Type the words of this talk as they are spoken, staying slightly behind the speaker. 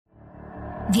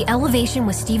The Elevation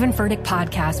with Stephen Furtick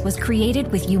podcast was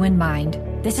created with you in mind.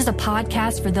 This is a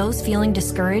podcast for those feeling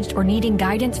discouraged or needing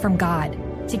guidance from God.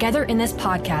 Together in this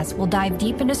podcast, we'll dive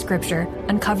deep into Scripture,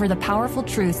 uncover the powerful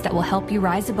truths that will help you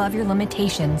rise above your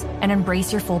limitations and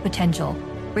embrace your full potential.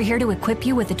 We're here to equip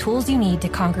you with the tools you need to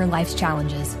conquer life's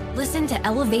challenges. Listen to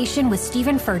Elevation with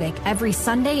Stephen Furtick every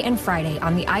Sunday and Friday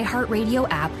on the iHeartRadio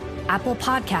app, Apple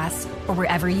Podcasts, or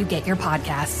wherever you get your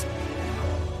podcasts.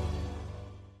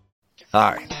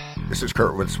 Hi, this is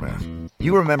Kurtwood Smith.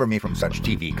 You remember me from such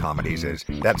TV comedies as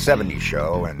That 70s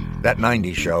Show and That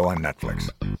 90s Show on Netflix.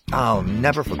 I'll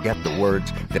never forget the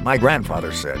words that my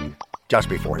grandfather said just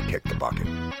before he kicked the bucket.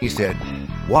 He said,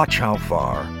 "Watch how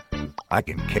far I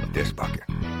can kick this bucket."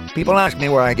 People ask me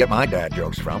where I get my dad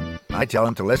jokes from. I tell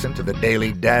them to listen to the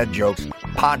Daily Dad Jokes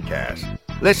podcast.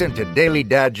 Listen to Daily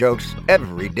Dad Jokes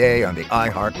every day on the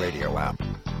iHeartRadio app,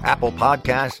 Apple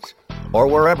Podcasts, or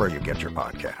wherever you get your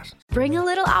podcasts. Bring a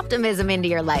little optimism into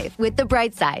your life with The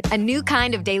Bright Side, a new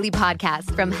kind of daily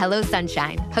podcast from Hello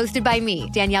Sunshine, hosted by me,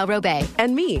 Danielle Robay.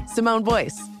 And me, Simone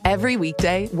Boyce. Every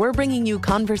weekday, we're bringing you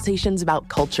conversations about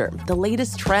culture, the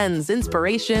latest trends,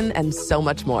 inspiration, and so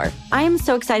much more. I am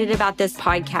so excited about this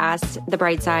podcast, The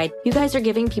Bright Side. You guys are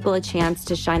giving people a chance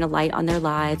to shine a light on their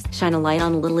lives, shine a light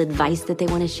on a little advice that they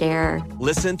want to share.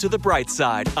 Listen to The Bright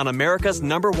Side on America's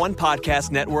 #1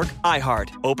 podcast network, iHeart.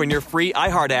 Open your free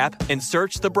iHeart app and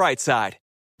search The Bright Side.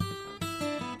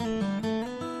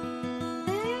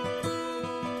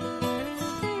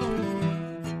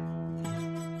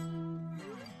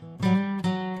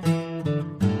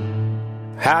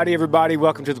 Howdy, everybody.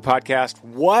 Welcome to the podcast.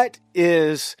 What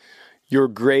is your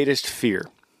greatest fear?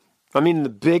 I mean, the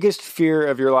biggest fear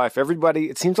of your life.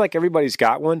 It seems like everybody's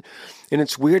got one. And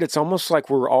it's weird. It's almost like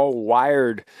we're all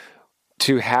wired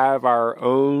to have our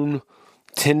own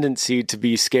tendency to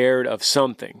be scared of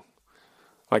something.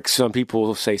 Like some people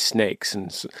will say snakes. And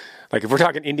like if we're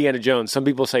talking Indiana Jones, some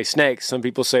people say snakes. Some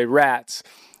people say rats.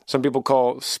 Some people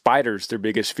call spiders their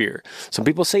biggest fear. Some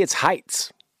people say it's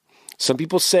heights. Some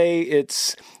people say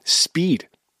it's speed.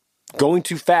 Going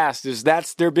too fast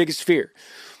that's their biggest fear.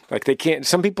 Like they can't,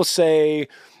 some people say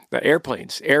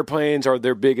airplanes. Airplanes are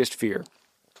their biggest fear.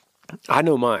 I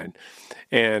know mine.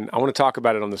 And I want to talk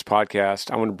about it on this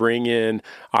podcast. I want to bring in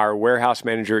our warehouse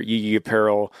manager at Yee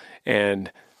Apparel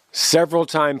and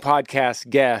several-time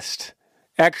podcast guest,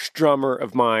 ex-drummer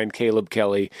of mine, Caleb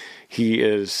Kelly. He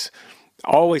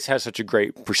always has such a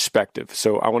great perspective.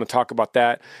 So I want to talk about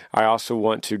that. I also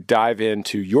want to dive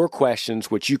into your questions,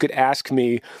 which you could ask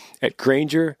me at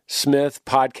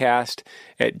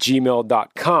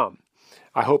grangersmithpodcast@gmail.com.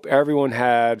 I hope everyone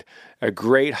had a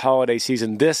great holiday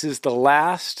season. This is the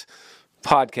last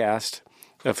podcast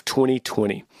of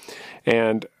 2020.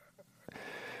 And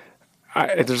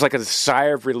there's like a sigh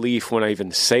of relief when I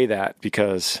even say that,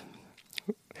 because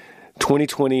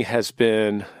 2020 has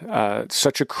been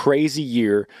such a crazy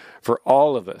year for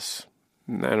all of us.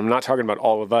 And I'm not talking about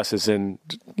all of us as in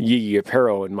Yee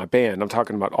Apparel and my band. I'm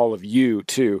talking about all of you,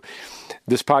 too.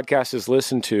 This podcast is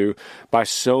listened to by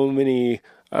so many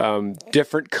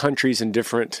different countries and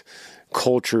different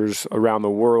cultures around the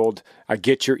world. I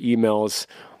get your emails,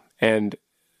 and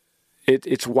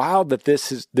it's wild that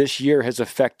this year has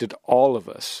affected all of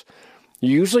us.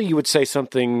 Usually you would say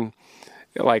something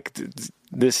like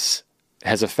this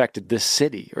has affected this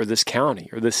city or this county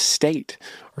or this state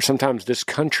or sometimes this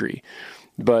country.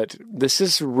 But this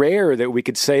is rare that we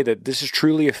could say that this has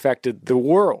truly affected the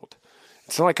world.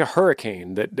 It's not like a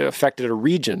hurricane that affected a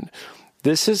region.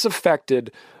 This has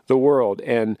affected the world.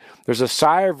 And there's a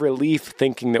sigh of relief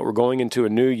thinking that we're going into a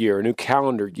new year, a new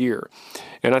calendar year.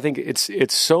 And I think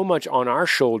it's so much on our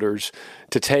shoulders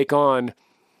to take on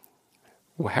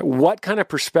what kind of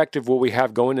perspective will we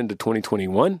have going into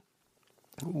 2021?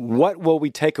 What will we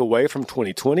take away from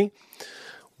 2020?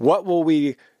 What will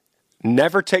we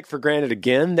never take for granted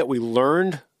again that we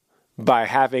learned by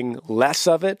having less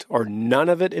of it or none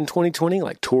of it in 2020,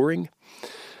 like touring?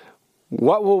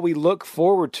 What will we look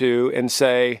forward to and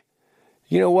say,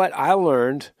 you know what, I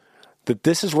learned that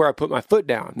this is where I put my foot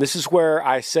down. This is where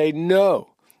I say,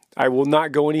 no, I will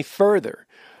not go any further.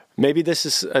 Maybe this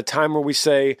is a time where we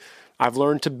say, I've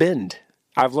learned to bend.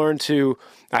 I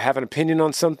have an opinion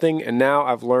on something, and now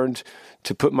I've learned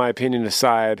to put my opinion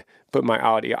aside, put my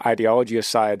ideology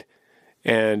aside,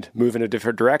 and move in a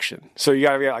different direction. So you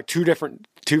got to be like two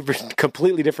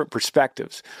completely different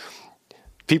perspectives.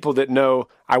 People that know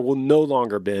I will no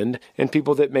longer bend, and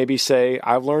people that maybe say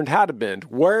I've learned how to bend.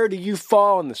 Where do you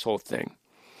fall in this whole thing?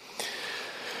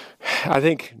 I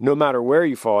think no matter where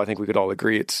you fall, I think we could all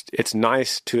agree it's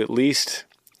nice to at least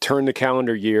turn the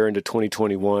calendar year into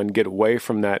 2021, get away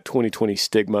from that 2020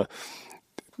 stigma.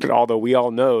 although we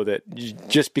all know that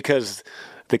just because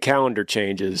the calendar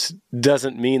changes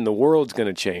doesn't mean the world's going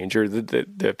to change or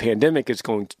the pandemic is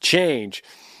going to change.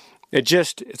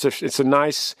 It's a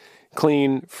nice,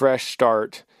 clean, fresh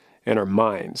start in our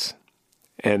minds.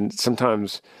 And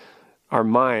sometimes our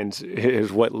minds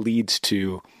is what leads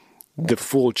to the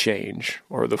full change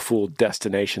or the full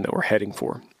destination that we're heading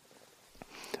for.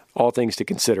 All things to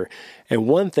consider. And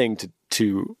one thing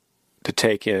to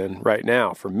take in right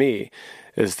now for me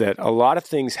is that a lot of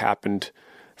things happened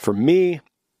for me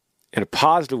in a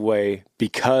positive way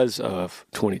because of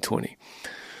 2020.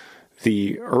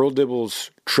 The Earl Dibbles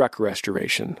truck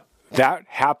restoration, that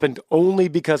happened only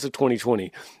because of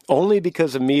 2020. Only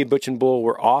because of me, Butch and Bull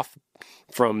were off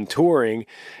from touring,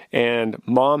 and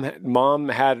mom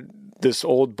had this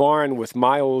old barn with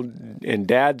my old and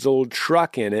dad's old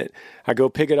truck in it. I go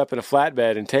pick it up in a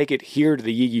flatbed and take it here to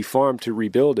the Yee Yee farm to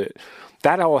rebuild it.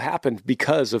 That all happened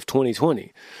because of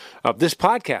 2020. This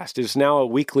podcast is now a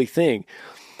weekly thing.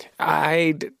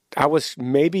 I was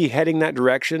maybe heading that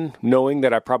direction, knowing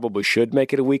that I probably should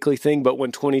make it a weekly thing. But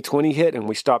when 2020 hit and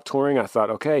we stopped touring, I thought,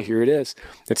 okay, here it is.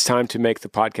 It's time to make the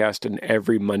podcast an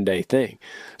every Monday thing.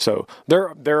 So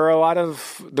there are a lot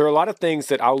of things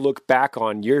that I'll look back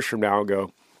on years from now and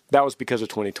go, that was because of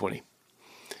 2020.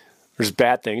 There's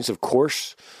bad things, of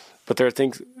course, but there are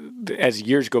things as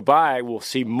years go by, we'll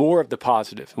see more of the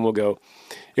positive, and we'll go,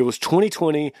 it was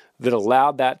 2020 that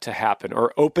allowed that to happen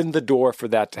or opened the door for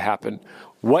that to happen.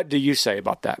 What do you say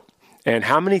about that? And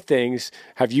how many things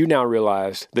have you now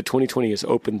realized that 2020 has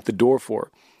opened the door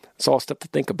for? It's all stuff to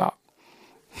think about.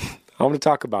 I want to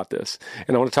talk about this,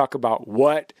 and I want to talk about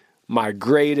what my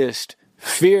greatest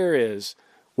fear is.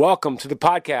 Welcome to the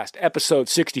podcast, episode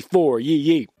 64, Yee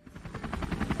Yee.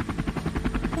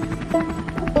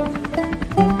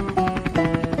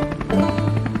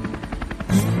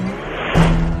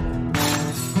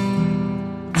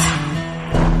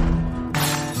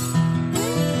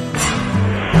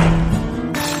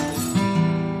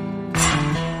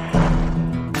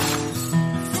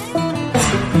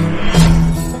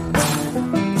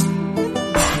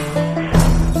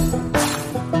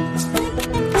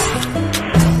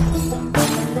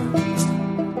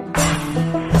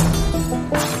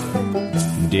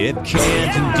 Dead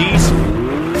cans and diesel,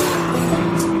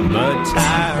 mud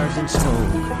tires and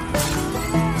smoke.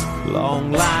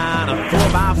 Long line of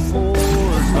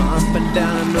 4x4s bumping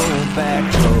down an old back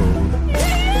road.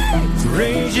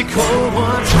 Crazy cold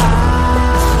ones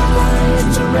high,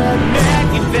 it's a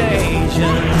redneck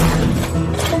invasion.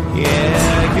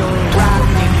 Yeah, you're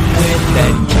rocking with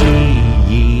that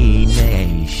Yee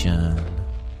Nation.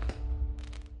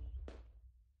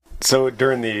 So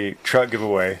during the truck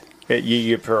giveaway at Yee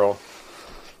Yee Apparel,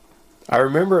 I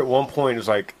remember at one point it was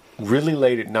like really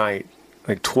late at night,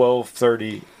 like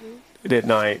 12:30 at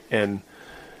night, and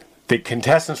the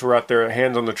contestants were out there,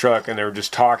 hands on the truck, and they were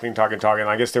just talking.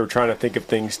 I guess they were trying to think of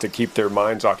things to keep their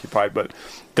minds occupied, but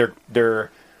their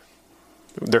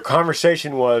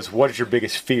conversation was, what is your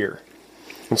biggest fear?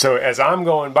 And so as I'm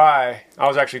going by, I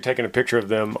was actually taking a picture of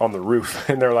them on the roof,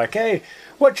 and they're like, hey,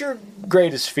 what's your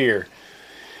greatest fear?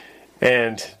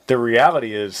 And the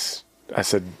reality is, I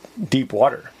said, deep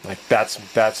water. Like, that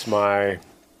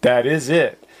is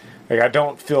it. Like, I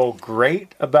don't feel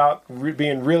great about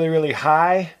being really, really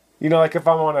high. You know, like if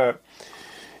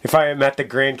I am at the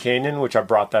Grand Canyon, which I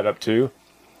brought that up too,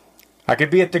 I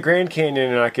could be at the Grand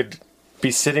Canyon and I could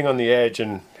be sitting on the edge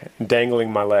and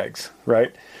dangling my legs,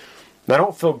 right? And I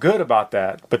don't feel good about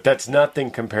that, but that's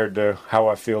nothing compared to how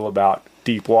I feel about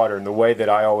deep water. And the way that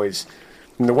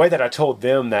I told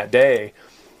them that day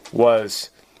was,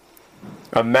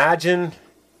 imagine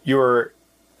you're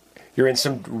in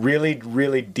some really,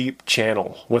 really deep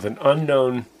channel with an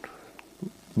unknown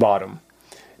bottom,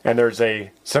 and there's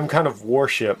some kind of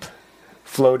warship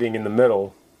floating in the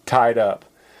middle, tied up,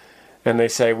 and they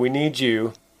say, we need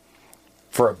you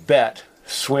for a bet,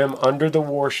 swim under the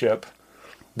warship.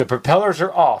 The propellers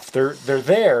are off. They're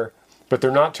there, but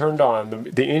they're not turned on.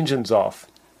 The engine's off.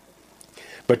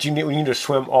 But we need to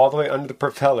swim all the way under the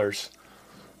propellers,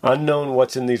 unknown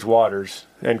what's in these waters,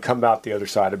 and come out the other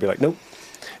side. I'd be like, nope.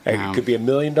 It could be $1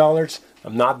 million.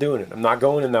 I'm not doing it. I'm not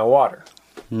going in that water.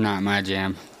 Not my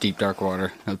jam. Deep, dark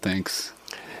water. No thanks.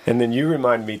 And then you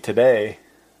remind me today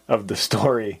of the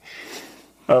story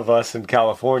of us in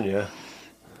California,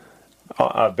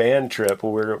 a band trip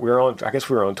where we were on, I guess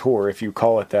we were on tour, if you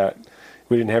call it that.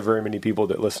 We didn't have very many people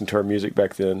that listened to our music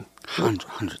back then.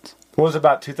 Hundreds. What was it,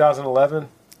 about 2011?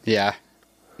 Yeah.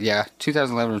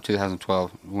 2011 or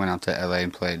 2012, went out to LA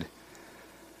and played.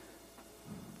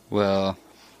 Well,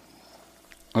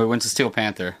 we went to Steel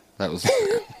Panther. That was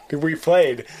We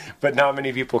played, but not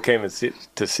many people came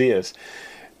to see us.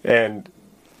 And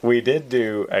we did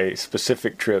do a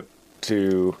specific trip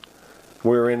to.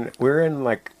 We're in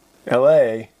like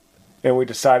L.A. and we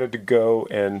decided to go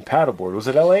and paddleboard. Was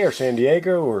it L.A. or San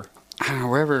Diego or? I don't know,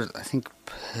 wherever. I think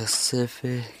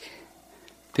Pacific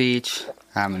Beach.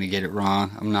 I'm gonna get it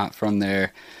wrong. I'm not from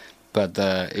there, but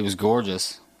it was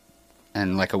gorgeous.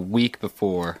 And like a week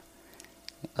before,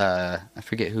 I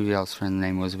forget who else friend's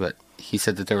name was, but he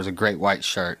said that there was a great white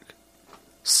shark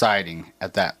sighting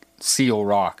at that Seal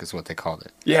Rock, is what they called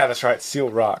it. Yeah, that's right, Seal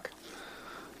Rock.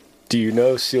 Do you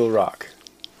know Seal Rock?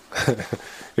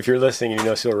 If you're listening, you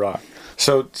know Seal Rock.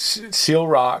 So Seal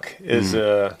Rock is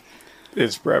a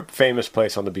famous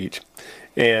place on the beach,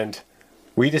 and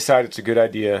we decided it's a good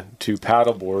idea to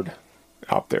paddleboard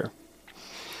out there.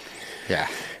 Yeah.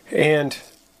 And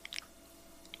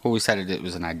well, we decided it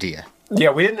was an idea.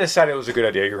 Yeah, we didn't decide it was a good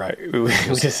idea. You're right. We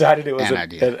decided it was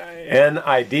an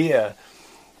idea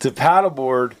to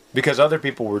paddleboard because other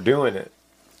people were doing it.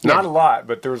 Not a lot,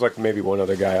 but there was like maybe one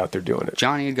other guy out there doing it.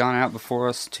 Johnny had gone out before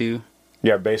us too.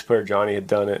 Yeah, bass player Johnny had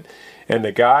done it, and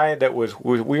the guy that we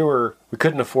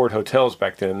couldn't afford hotels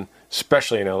back then,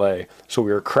 especially in LA, so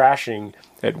we were crashing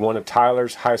at one of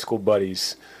Tyler's high school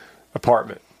buddies'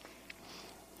 apartment,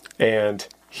 and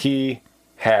he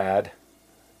had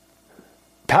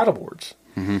paddleboards,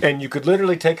 and you could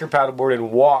literally take your paddleboard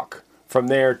and walk from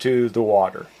there to the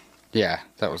water. Yeah,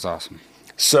 that was awesome.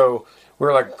 So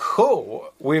we're like,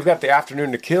 cool, we've got the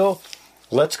afternoon to kill.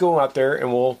 Let's go out there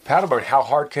and we'll paddleboard. How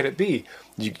hard could it be?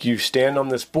 You stand on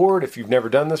this board. If you've never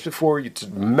done this before, it's a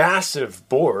massive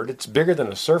board. It's bigger than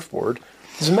a surfboard.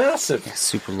 It's massive. It's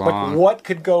super long. Like, what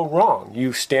could go wrong?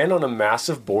 You stand on a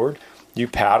massive board. You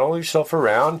paddle yourself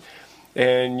around,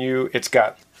 and it's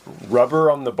got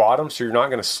rubber on the bottom, so you're not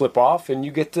going to slip off, and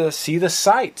you get to see the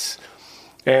sights,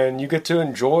 and you get to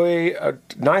enjoy a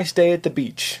nice day at the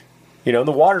beach. You know,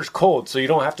 the water's cold, so you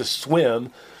don't have to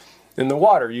swim in the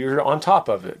water. You're on top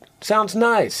of it. Sounds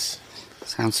nice.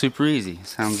 Sounds super easy.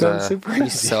 Sounds super easy.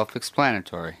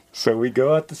 Self-explanatory. So we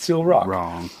go out to Seal Rock.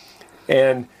 Wrong.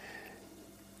 And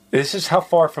this is how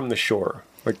far from the shore?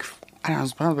 Like, I don't know, it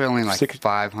was probably only like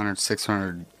 500,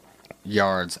 600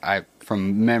 yards.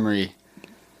 From memory,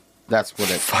 that's what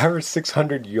it... 500 or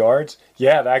 600 yards?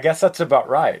 Yeah, I guess that's about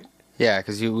right. Yeah,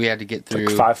 because we had to get through...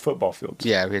 Like 5 football fields.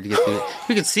 Yeah, we had to get through...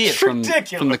 We could see it from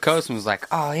the coast and was like,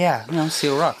 oh yeah,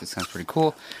 Seal Rock, this sounds pretty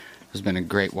cool. There's been a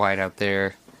great white out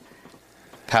there.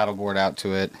 Paddleboard out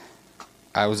to it.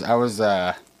 I was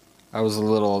a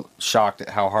little shocked at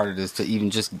how hard it is to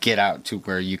even just get out to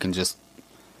where you can just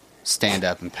stand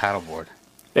up and paddleboard.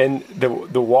 And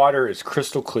the water is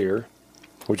crystal clear,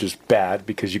 which is bad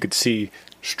because you could see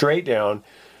straight down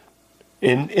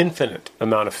an infinite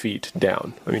amount of feet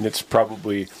down. I mean, it's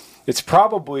probably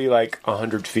like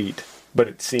 100 feet, but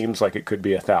it seems like it could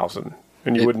be 1,000,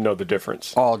 and you wouldn't know the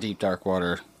difference. All deep dark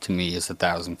water to me is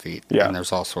 1,000 feet. Yeah, and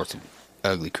there's all sorts of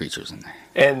ugly creatures in there.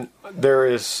 And there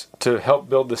is, to help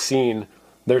build the scene,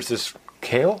 there's this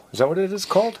kale. Is that what it is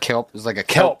called? Kelp is like a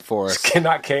kelp forest. It's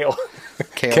not kale.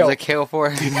 Kale is a kale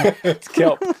forest. It's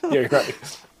kelp. Yeah, you're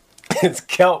right. It's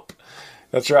kelp.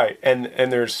 That's right. And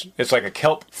it's like a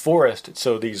kelp forest.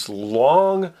 So these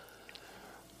long,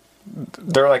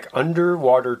 they're like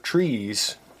underwater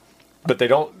trees, but they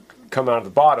don't come out of the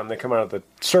bottom. They come out of the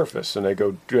surface and they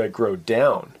grow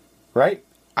down. Right?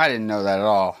 I didn't know that at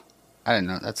all. I didn't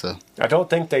know. I don't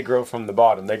think they grow from the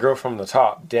bottom. They grow from the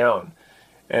top down.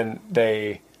 And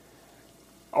they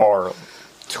are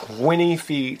 20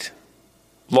 feet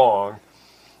long.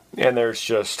 And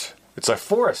it's a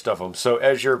forest of them. So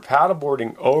as you're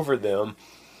paddleboarding over them,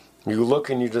 you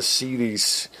look and you just see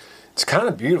these. It's kind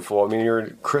of beautiful. I mean, you're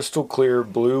in crystal clear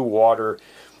blue water.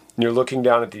 And you're looking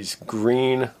down at these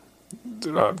green,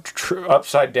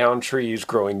 upside down trees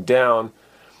growing down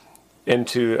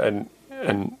into an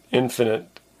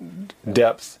infinite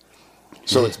depth.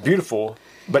 So it's beautiful,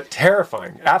 but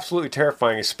terrifying, absolutely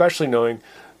terrifying, especially knowing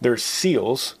there's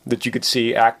seals that you could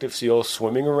see, active seals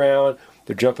swimming around.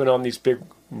 They're jumping on these big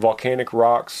volcanic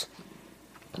rocks.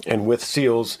 And with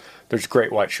seals, there's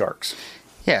great white sharks.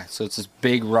 Yeah, so it's this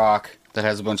big rock that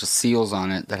has a bunch of seals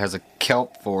on it, that has a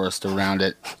kelp forest around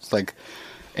it. It's like,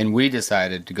 and we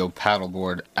decided to go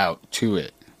paddleboard out to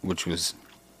it, which was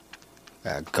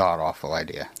a god-awful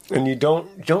idea. And you don't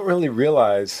really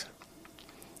realize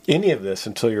any of this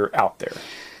until you're out there.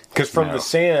 Because from the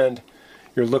sand,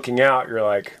 you're looking out, you're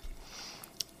like,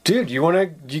 dude, you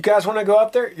guys want to go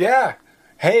out there? Yeah.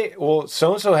 Hey, well,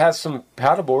 so-and-so has some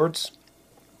paddleboards.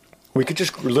 We could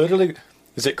just literally,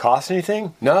 does it cost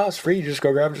anything? No, it's free. You just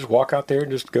go grab it, just walk out there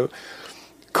and just go.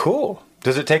 Cool.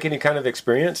 Does it take any kind of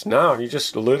experience? No, you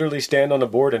just literally stand on the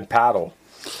board and paddle.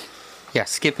 Yeah,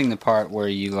 skipping the part where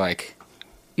you like,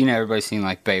 you know, everybody's seen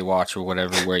like Baywatch or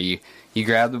whatever, where you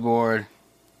grab the board.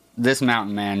 This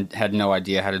mountain man had no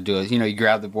idea how to do it. You know, you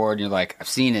grab the board and you're like, I've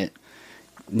seen it.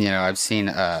 You know, I've seen,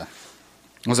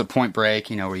 was it Point Break,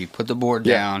 you know, where you put the board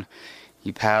down,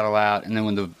 you paddle out, and then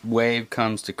when the wave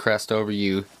comes to crest over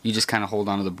you, you just kind of hold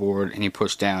onto the board and you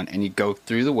push down and you go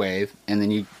through the wave and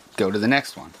then you go to the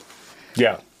next one.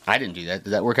 Yeah. I didn't do that.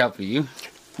 Did that work out for you?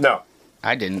 No.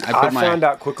 I didn't. I found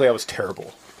out quickly I was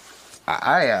terrible.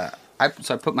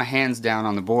 So I put my hands down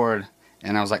on the board,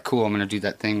 and I was like, cool, I'm going to do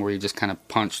that thing where you just kind of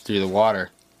punch through the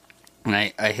water. And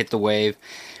I hit the wave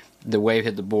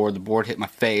hit the board hit my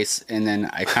face, and then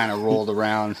I kind of rolled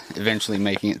around, eventually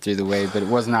making it through the wave, but it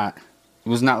was not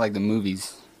like the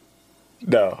movies.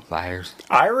 No. Liars.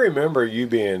 I remember you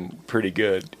being pretty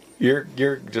good.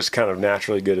 You're just kind of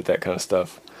naturally good at that kind of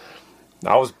stuff.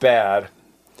 I was bad,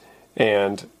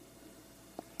 and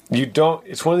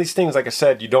it's one of these things, like I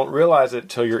said, you don't realize it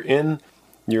till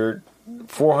you're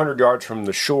 400 yards from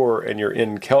the shore and you're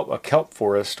in a kelp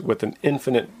forest with an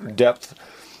infinite depth,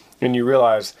 and you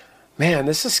realize, man,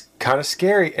 this is kind of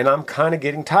scary, and I'm kind of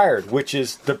getting tired, which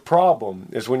is the problem,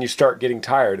 is when you start getting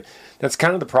tired. That's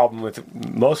kind of the problem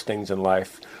with most things in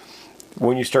life.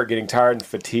 When you start getting tired and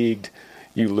fatigued,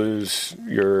 you lose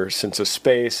your sense of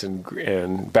space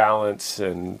and balance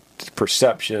and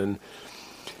perception.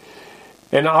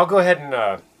 And I'll go ahead and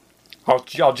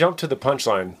I'll jump to the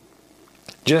punchline.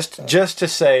 Just to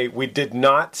say, we did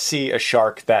not see a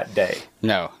shark that day.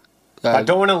 No. I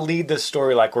don't want to lead this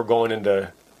story like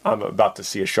I'm about to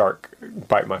see a shark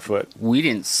bite my foot. We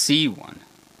didn't see one.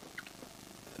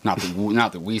 Not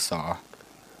that we saw,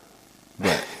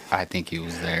 but I think he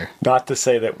was there. Not to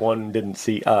say that one didn't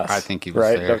see us. I think he was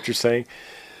right? there. Is that what you're saying?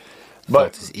 But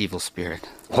it's his evil spirit.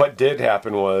 What did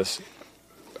happen was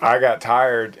I got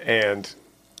tired, and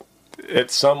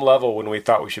at some level when we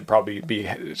thought we should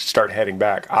probably start heading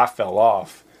back, I fell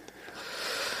off.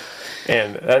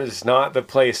 And that is not the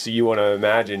place you want to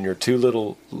imagine your two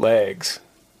little legs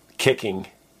kicking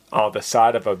on the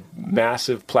side of a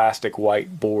massive plastic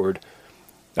white board,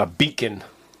 a beacon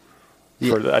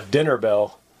for a dinner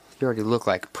bell. You already look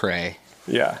like prey.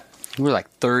 Yeah. You were like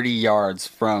 30 yards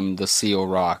from the seal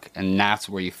rock, and that's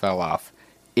where you fell off.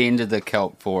 Into the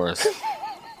kelp forest.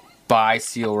 By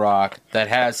seal rock that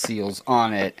has seals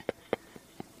on it.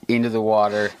 Into the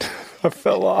water. I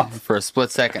fell off. For a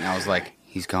split second, I was like,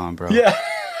 he's gone, bro. Yeah.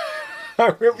 I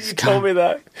remember you told me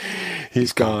that.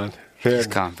 He's gone. He's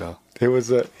gone, bro. He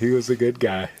was a good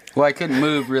guy. Well, I couldn't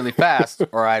move really fast,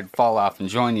 or I'd fall off and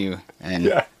join you,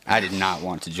 and I did not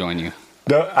want to join you.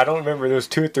 No, I don't remember. There was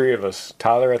 2 or 3 of us.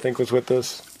 Tyler, I think, was with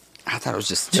us. I thought it was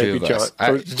just two of us.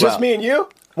 Just me and you?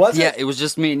 Was it? Yeah, it was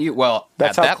just me and you. Well,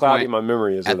 that's how cloudy my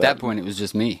memory is. At that point, it was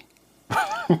just me.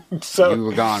 So you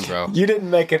were gone, bro. You didn't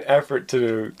make an effort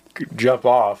to jump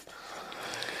off,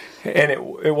 and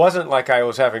it wasn't like I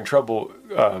was having trouble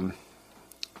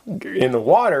in the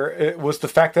water. It was the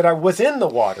fact that I was in the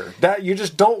water. That you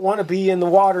just don't want to be in the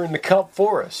water in the kelp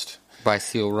forest by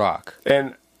Seal Rock,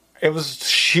 and it was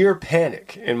sheer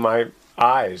panic in my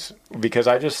eyes because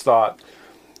I just thought,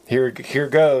 here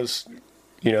goes.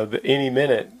 You know, any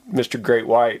minute, Mr. Great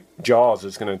White Jaws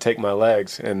is going to take my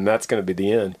legs, and that's going to be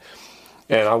the end.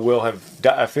 And I will have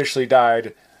officially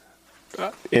died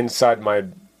inside my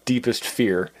deepest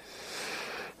fear.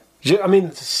 I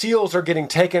mean, seals are getting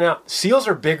taken out. Seals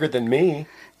are bigger than me.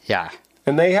 Yeah.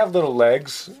 And they have little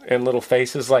legs and little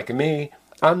faces like me.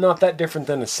 I'm not that different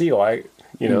than a seal. I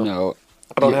don't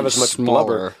have as much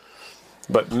blubber.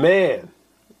 But, man.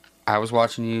 I was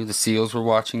watching you. The seals were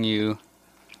watching you.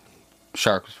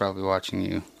 Shark was probably watching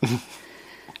you.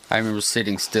 I remember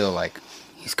sitting still like,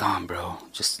 he's gone, bro.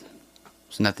 Just,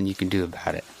 there's nothing you can do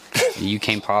about it. And you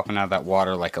came popping out of that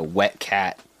water like a wet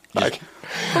cat.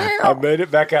 I made it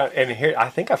back out, and here, I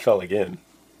think I fell again.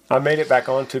 I made it back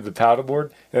onto the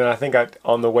paddleboard, and I think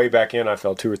on the way back in, I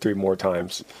fell 2 or 3 more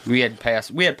times. We had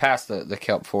passed the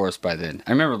kelp forest by then.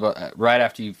 I remember right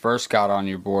after you first got on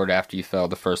your board, after you fell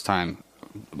the first time,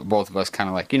 both of us kind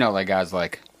of like, like guys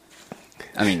like,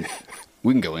 I mean...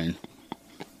 We can go in.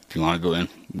 If you want to go in,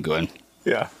 we can go in.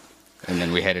 Yeah. And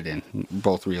then we headed in,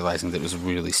 both realizing that it was a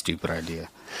really stupid idea.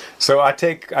 So I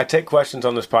take questions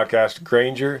on this podcast,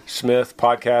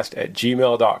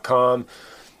 grangersmithpodcast@gmail.com.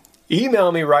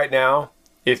 Email me right now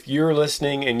if you're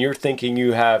listening and you're thinking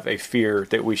you have a fear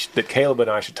that Caleb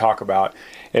and I should talk about.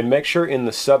 And make sure in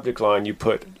the subject line you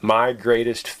put my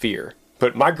greatest fear.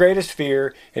 Put my greatest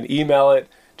fear and email it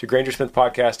to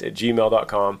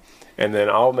grangersmithpodcast@gmail.com. And then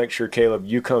I'll make sure, Caleb,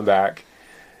 you come back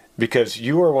because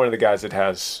you are one of the guys that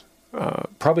has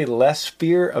probably less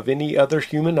fear of any other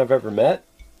human I've ever met.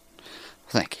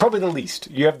 Thank you. Probably the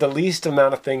least. You have the least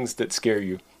amount of things that scare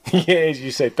you. Yeah, as you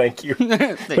say, thank you.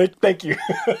 Thank you.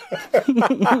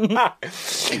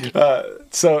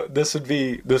 So this would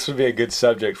be a good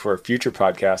subject for a future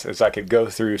podcast, as I could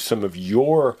go through some of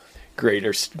your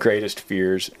greatest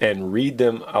fears and read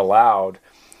them aloud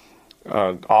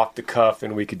off the cuff,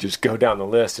 and we could just go down the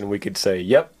list and we could say,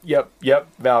 yep,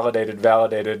 validated.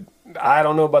 I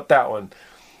don't know about that one.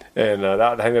 And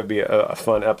I think that'd be a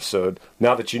fun episode.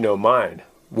 Now that you know mine,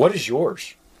 what is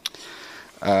yours?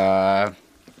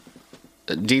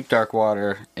 Deep Dark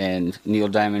Water and Neil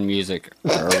Diamond music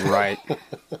are right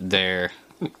there.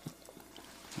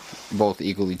 Both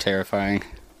equally terrifying.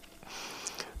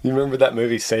 You remember that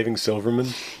movie, Saving Silverman?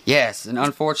 Yes, and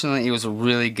unfortunately it was a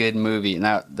really good movie. And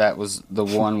that was the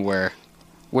one where...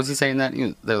 What's he saying that?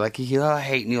 They're like, I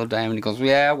hate Neil Diamond. He goes,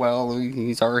 yeah, well,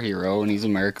 he's our hero, and he's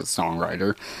America's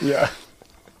songwriter. Yeah.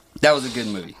 That was a good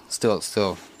movie. Still,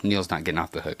 Neil's not getting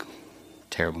off the hook.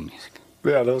 Terrible music.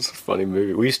 Yeah, that was a funny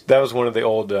movie. That was one of the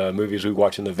old movies we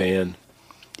watched in the van.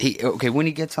 When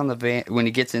he gets on the van, when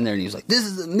he gets in there, and he's like, "This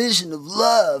is a mission of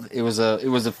love." It was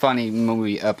a funny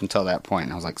movie up until that point.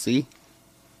 And I was like, "See,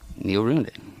 Neil ruined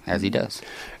it, as he does."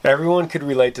 Everyone could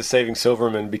relate to Saving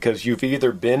Silverman because you've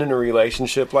either been in a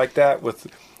relationship like that with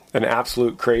an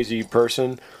absolute crazy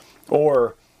person,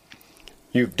 or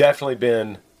you've definitely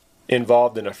been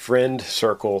involved in a friend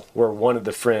circle where one of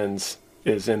the friends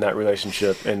is in that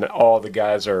relationship, and all the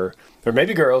guys are, or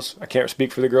maybe girls, I can't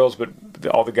speak for the girls, but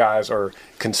all the guys are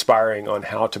conspiring on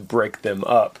how to break them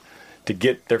up to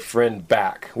get their friend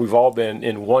back. We've all been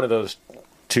in one of those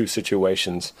two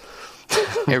situations.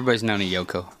 Everybody's known a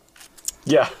Yoko.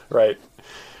 Yeah, right.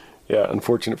 Yeah,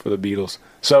 unfortunate for the Beatles.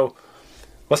 So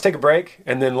let's take a break,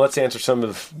 and then let's answer some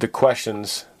of the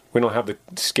questions. We don't have the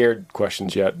scared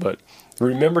questions yet, but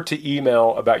remember to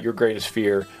email about your greatest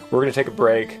fear. We're going to take a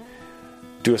break,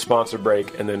 do a sponsor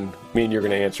break, and then me and you're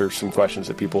going to answer some questions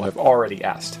that people have already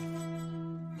asked.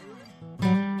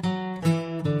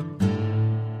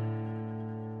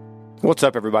 What's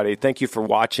up, everybody? Thank you for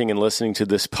watching and listening to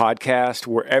this podcast.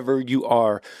 Wherever you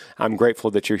are, I'm grateful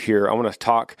that you're here. I want to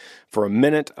talk for a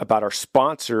minute about our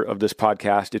sponsor of this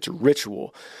podcast. It's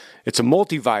Ritual. It's a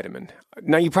multivitamin.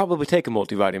 Now, you probably take a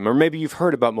multivitamin, or maybe you've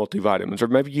heard about multivitamins, or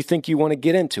maybe you think you want to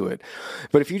get into it.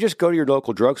 But if you just go to your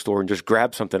local drugstore and just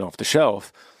grab something off the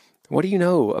shelf, what do you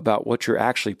know about what you're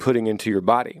actually putting into your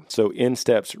body? So in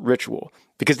steps Ritual.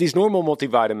 Because these normal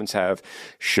multivitamins have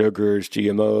sugars,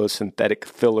 GMOs, synthetic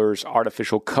fillers,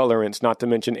 artificial colorants, not to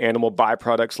mention animal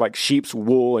byproducts like sheep's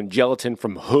wool and gelatin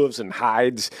from hooves and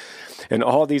hides, and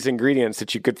all these ingredients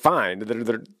that you could find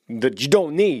that you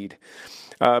don't need.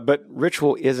 But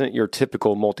Ritual isn't your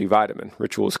typical multivitamin.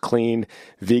 Ritual's clean,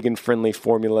 vegan-friendly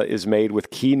formula is made with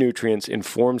key nutrients in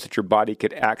forms that your body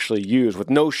could actually use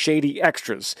with no shady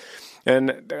extras.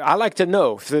 And I like to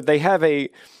know that they have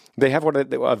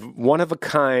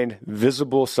one-of-a-kind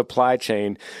visible supply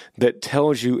chain that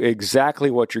tells you exactly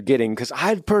what you're getting. Because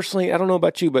I don't know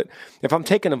about you, but if I'm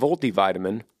taking a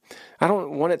multivitamin, I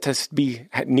don't want it to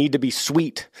need to be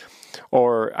sweet,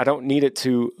 or I don't need it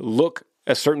to look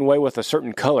a certain way with a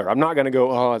certain color. I'm not going to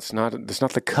go, it's not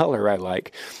the color I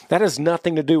like. That has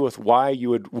nothing to do with why you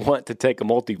would want to take a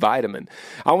multivitamin.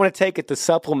 I want to take it to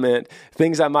supplement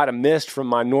things I might have missed from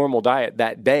my normal diet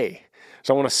that day.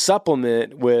 So I want to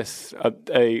supplement with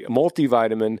a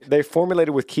multivitamin. They're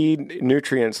formulated with key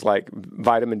nutrients like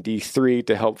vitamin D3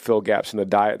 to help fill gaps in the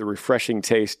diet. The refreshing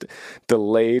taste,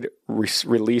 delayed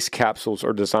release capsules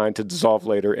are designed to dissolve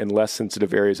later in less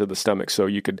sensitive areas of the stomach. So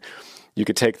you could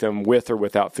take them with or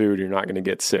without food. You're not going to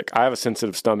get sick. I have a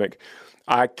sensitive stomach.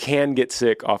 I can get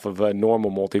sick off of a normal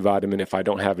multivitamin if I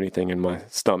don't have anything in my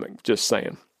stomach. Just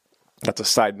saying. That's a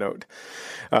side note.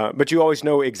 But you always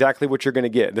know exactly what you're going to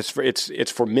get.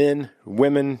 It's for men,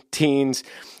 women, teens.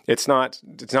 It's not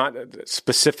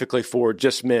specifically for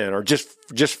just men or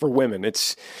just for women.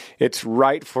 It's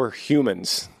right for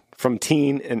humans from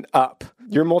teen and up.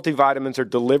 Your multivitamins are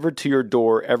delivered to your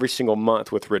door every single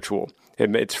month with Ritual.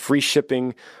 It's free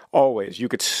shipping always. You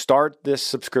could start this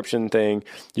subscription thing.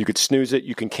 You could snooze it.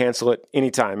 You can cancel it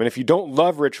anytime. And if you don't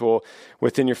love Ritual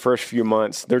within your first few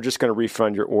months, they're just going to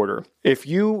refund your order. If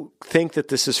you think that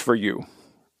this is for you,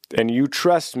 and you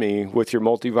trust me with your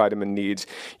multivitamin needs,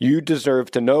 you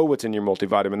deserve to know what's in your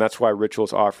multivitamin. That's why Ritual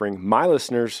is offering my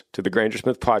listeners to the Granger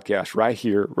Smith podcast right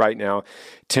here, right now,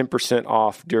 10%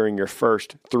 off during your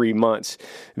first 3 months.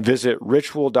 Visit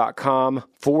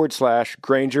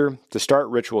ritual.com/Granger to start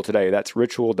Ritual today. That's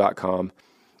ritual.com,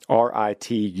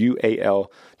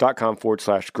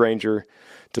 RITUAL.com/Granger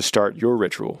to start your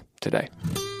ritual today.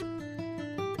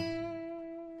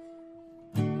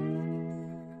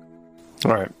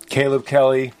 All right, Caleb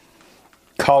Kelly,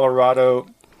 Colorado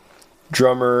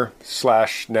drummer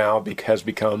 / now has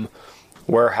become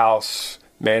warehouse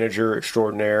manager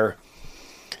extraordinaire.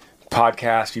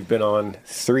 Podcast, you've been on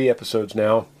 3 episodes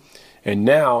now, and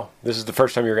now this is the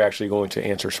first time you're actually going to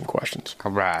answer some questions.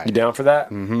 All right. You down for that?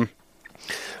 Mm-hmm.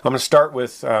 I'm going to start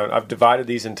with, I've divided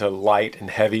these into light and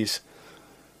heavies.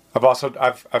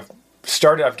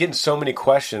 I've getting so many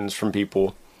questions from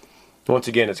people. Once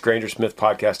again, it's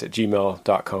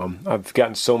grangersmithpodcast@gmail.com. I've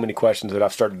gotten so many questions that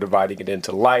I've started dividing it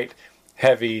into light,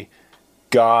 heavy,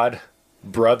 God,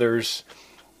 brothers,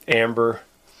 Amber.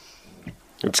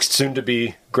 It's soon to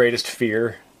be greatest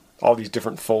fear. All these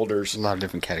different folders. A lot of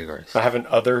different categories. I have an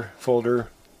other folder.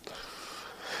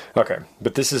 Okay,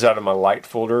 but this is out of my light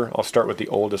folder. I'll start with the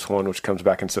oldest one, which comes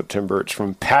back in September. It's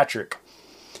from Patrick.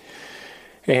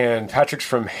 And Patrick's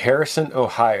from Harrison,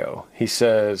 Ohio. He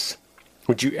says,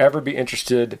 would you ever be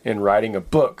interested in writing a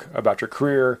book about your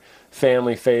career,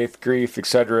 family, faith, grief,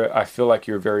 etc.? I feel like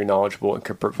you're very knowledgeable and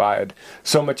could provide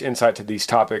so much insight to these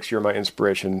topics. You're my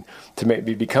inspiration to make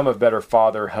me become a better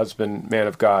father, husband, man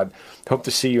of God. Hope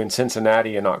to see you in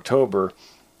Cincinnati in October.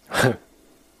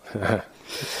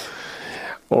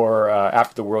 Or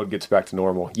after the world gets back to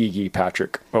normal. Yee,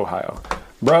 Patrick, Ohio.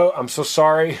 Bro, I'm so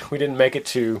sorry we didn't make it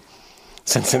to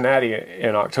Cincinnati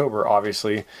in October,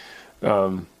 obviously.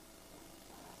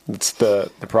 It's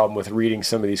the problem with reading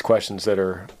some of these questions that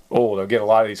are old. I get a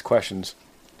lot of these questions.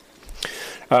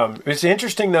 It's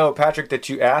interesting, though, Patrick, that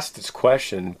you asked this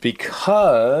question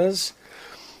because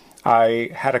I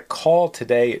had a call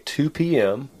today at 2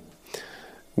 p.m.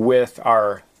 with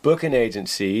our booking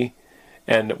agency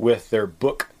and with their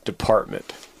book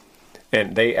department.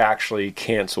 And they actually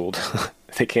canceled.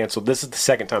 They canceled. This is the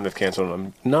second time they've canceled, and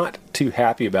I'm not too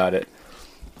happy about it.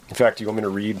 In fact, you want me to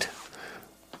read...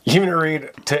 You want me to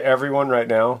read to everyone right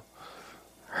now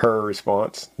her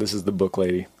response? This is the book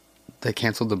lady. They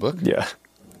canceled the book? Yeah.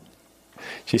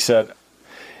 She said,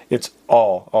 it's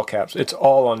all caps, it's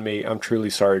all on me. I'm truly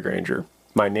sorry, Granger.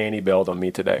 My nanny bailed on me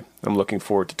today. I'm looking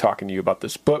forward to talking to you about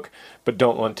this book, but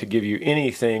don't want to give you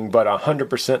anything but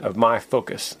 100% of my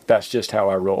focus. That's just how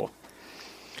I roll.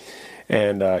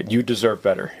 And you deserve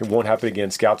better. It won't happen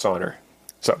again. Scout's honor.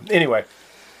 So, anyway...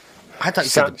 I thought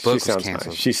you said the book was canceled.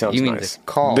 Nice. She sounds you mean nice.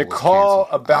 The call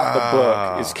about the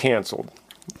book is canceled.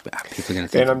 People are going to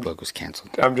think the book was canceled.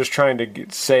 I'm just trying to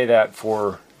say that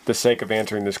for the sake of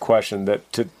answering this question,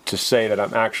 that to say that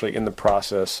I'm actually in the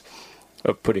process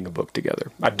of putting a book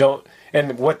together.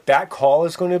 And what that call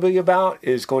is going to be about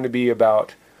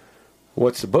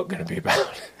what's the book going to be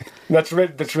about? That's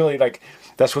really like,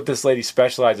 that's what this lady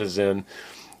specializes in,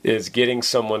 is getting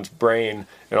someone's brain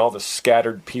and all the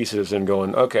scattered pieces and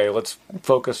going, okay, let's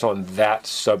focus on that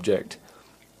subject.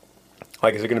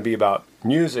 Like, is it going to be about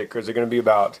music, or is it going to be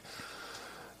about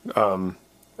a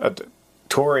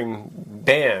touring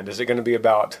band? Is it going to be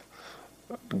about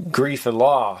grief and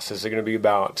loss? Is it going to be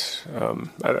about,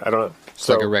 I don't know. It's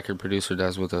like a record producer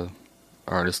does with a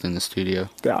artist in the studio.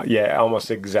 Yeah, almost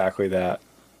exactly that.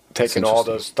 Taking all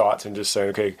those thoughts and just saying,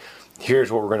 okay, here's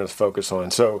what we're going to focus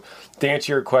on. So to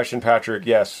answer your question, Patrick,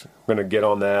 yes, I'm going to get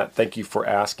on that. Thank you for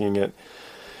asking it.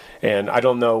 And I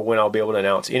don't know when I'll be able to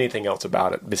announce anything else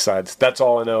about it besides, that's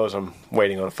all I know is I'm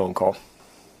waiting on a phone call.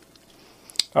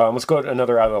 Let's go to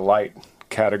another out of the light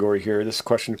category here. This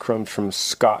question comes from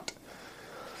Scott.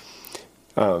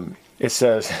 It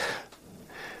says,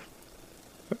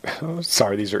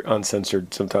 sorry, these are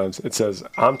uncensored sometimes. It says,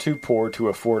 I'm too poor to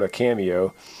afford a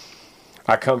Cameo.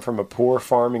 I come from a poor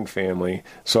farming family,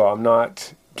 so I'm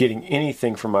not getting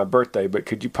anything for my birthday, but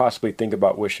could you possibly think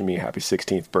about wishing me a happy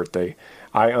 16th birthday?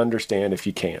 I understand if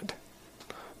you can't.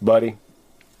 Buddy,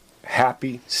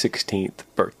 happy 16th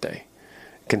birthday.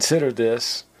 Consider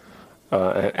this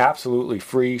an absolutely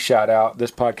free shout out.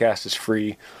 This podcast is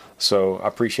free, so I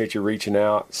appreciate you reaching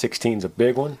out. 16's a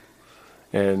big one.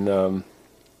 And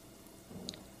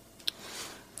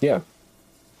yeah.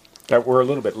 We're a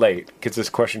little bit late because this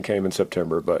question came in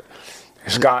September, but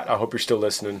Scott, I hope you're still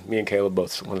listening. Me and Caleb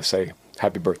both want to say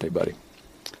happy birthday, buddy.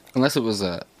 Unless it was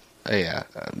a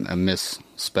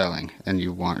misspelling and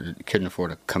you couldn't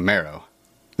afford a Camaro.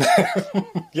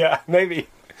 Yeah, maybe.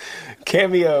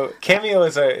 Cameo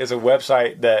is a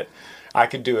website that I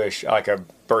could do a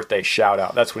birthday shout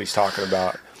out. That's what he's talking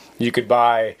about. You could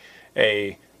buy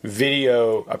a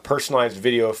personalized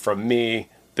video from me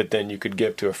that then you could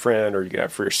give to a friend or you could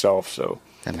have for yourself. So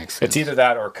that makes sense. It's either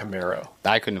that or Camaro.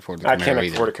 I couldn't afford the Camaro either. I can't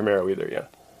afford a Camaro either, yeah.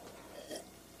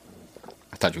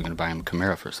 I thought you were going to buy him a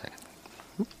Camaro for a second.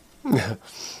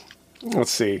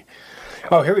 Let's see.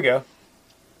 Oh, here we go.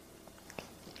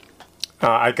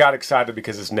 I got excited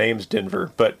because his name's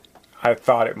Denver, but I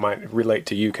thought it might relate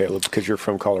to you, Caleb, because you're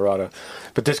from Colorado.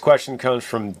 But this question comes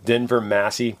from Denver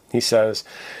Massey. He says,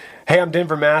 "Hey, I'm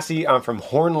Denver Massey. I'm from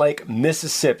Horn Lake,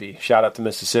 Mississippi." Shout out to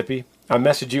Mississippi. I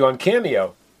messaged you on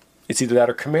Cameo. It's either that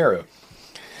or Camaro.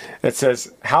 It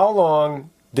says, "How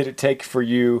long did it take for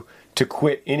you to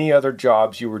quit any other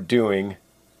jobs you were doing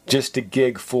just to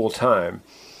gig full time?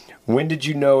 When did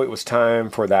you know it was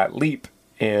time for that leap?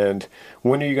 And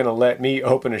when are you going to let me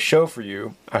open a show for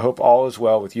you? I hope all is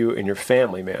well with you and your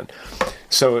family, man."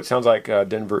 So it sounds like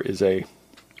Denver is a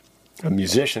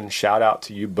musician. Shout out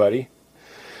to you, buddy.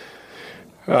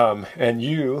 And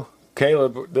you,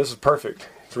 Caleb, this is perfect.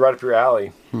 It's right up your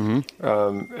alley.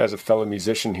 As a fellow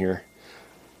musician here.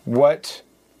 What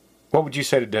would you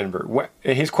say to Denver?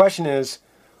 His question is,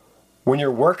 when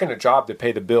you're working a job to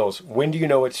pay the bills, when do you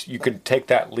know you can take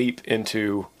that leap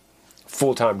into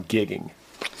full-time gigging?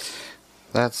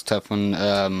 That's a tough one.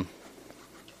 I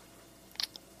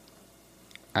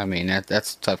mean,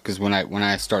 that's tough because when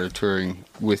I started touring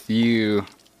with you,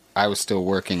 I was still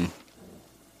working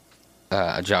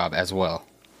a job as well.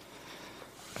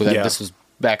 But this was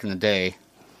back in the day,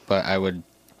 but I would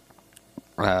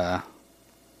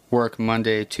work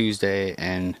Monday, Tuesday,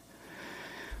 and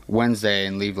Wednesday,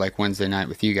 and leave like Wednesday night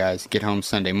with you guys. Get home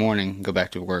Sunday morning, go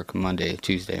back to work Monday,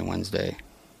 Tuesday, and Wednesday.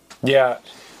 Yeah.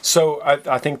 So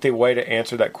I think the way to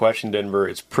answer that question, Denver,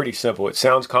 is pretty simple. It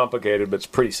sounds complicated, but it's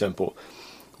pretty simple.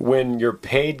 When your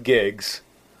paid gigs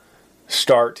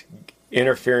start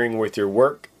interfering with your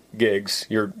work gigs,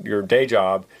 your day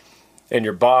job, and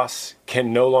your boss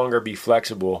can no longer be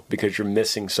flexible because you're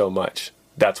missing so much,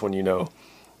 that's when you know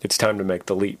it's time to make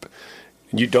the leap.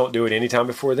 You don't do it any time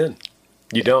before then.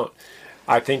 You don't.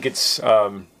 I think it's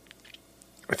I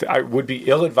would be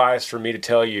ill-advised for me to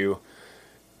tell you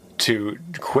to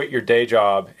quit your day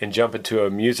job and jump into a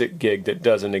music gig that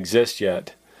doesn't exist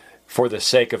yet for the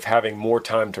sake of having more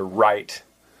time to write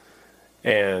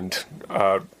and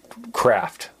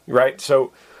craft, right?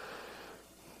 So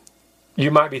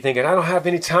you might be thinking, I don't have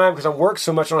any time because I work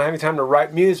so much, I don't have any time to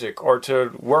write music or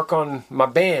to work on my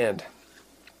band.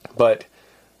 But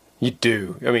you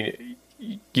do. I mean,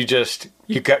 you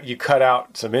cut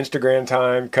out some Instagram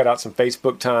time, cut out some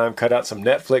Facebook time, cut out some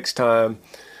Netflix time.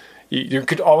 You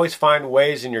could always find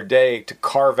ways in your day to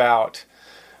carve out,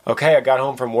 okay, I got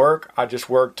home from work. I just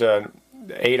worked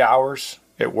 8 hours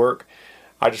at work.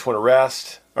 I just want to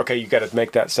rest. Okay, you got to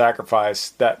make that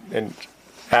sacrifice and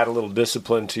add a little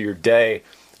discipline to your day.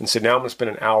 And so now I'm going to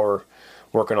spend an hour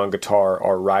working on guitar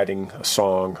or writing a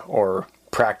song or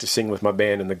practicing with my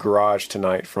band in the garage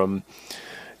tonight from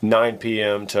 9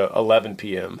 p.m. to 11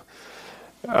 p.m.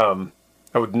 I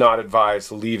would not advise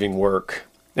leaving work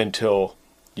until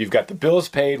you've got the bills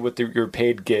paid with your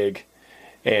paid gig.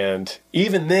 And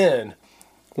even then,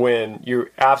 when you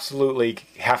absolutely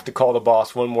have to call the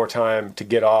boss one more time to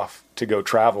get off to go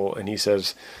travel, and he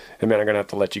says, "Hey man, I'm going to have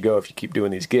to let you go if you keep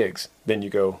doing these gigs," then you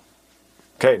go,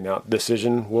 okay, now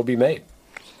decision will be made.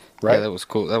 Right? Yeah, that was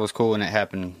cool. That was cool when it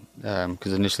happened,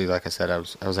 because initially, like I said, I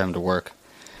was having to work.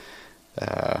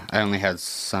 I only had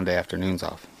Sunday afternoons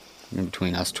off in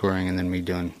between us touring and then me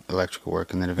doing electrical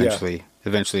work, and then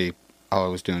eventually all I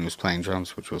was doing was playing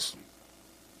drums, which was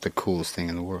the coolest thing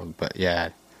in the world. But yeah,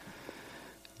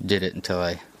 I did it until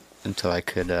I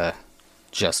could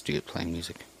just do it, playing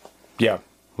music. Yeah.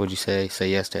 What'd you say? Say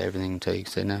yes to everything until you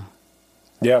say no?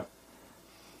 Yeah.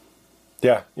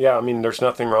 Yeah. Yeah. I mean, there's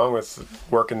nothing wrong with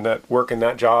working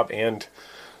that job and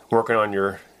working on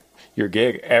your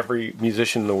gig. Every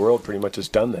musician in the world pretty much has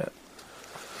done that.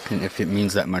 And if it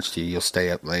means that much to you, you'll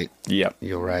stay up late. Yeah.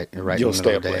 You'll write in the middle of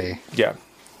the day. Late. Yeah.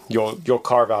 You'll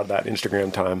carve out that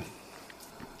Instagram time.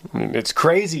 I mean, it's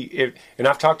crazy. And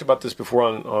I've talked about this before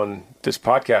on this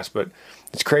podcast, but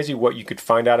it's crazy what you could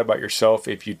find out about yourself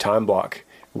if you time block.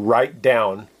 Write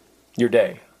down your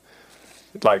day.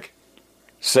 Like,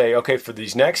 say, okay, for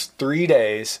these next 3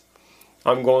 days,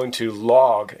 I'm going to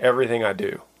log everything I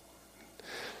do.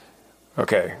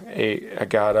 Okay, I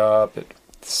got up at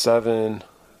 7,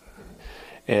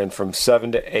 and from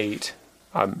 7 to 8,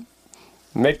 I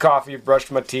made coffee,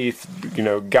 brushed my teeth,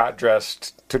 got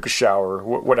dressed, took a shower,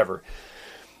 whatever.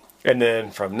 And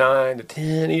then from 9 to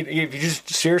 10, if you just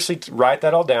seriously write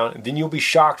that all down, then you'll be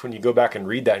shocked when you go back and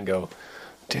read that and go,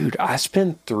 dude, I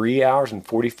spend 3 hours and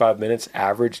 45 minutes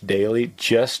average daily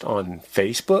just on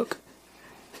Facebook.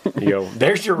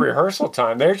 There's your rehearsal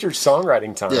time. There's your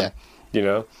songwriting time. Yeah.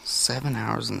 7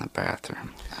 hours in the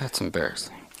bathroom. That's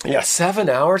embarrassing. Yeah, 7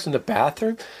 hours in the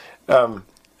bathroom.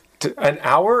 An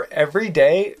hour every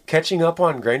day catching up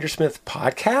on Grangersmith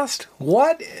podcast?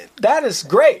 What? That is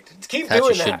great. Keep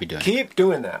doing that. Keep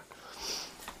doing that.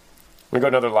 We go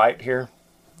another light here,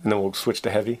 and then we'll switch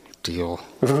to heavy. Deal.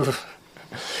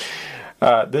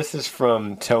 This is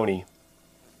from Tony.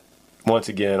 Once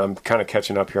again, I'm kind of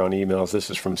catching up here on emails.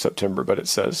 This is from September, but it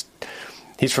says,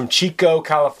 he's from Chico,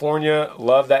 California.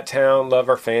 Love that town. Love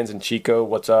our fans in Chico.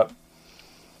 What's up?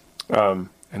 And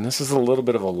this is a little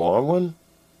bit of a long one.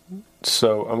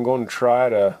 So I'm going to try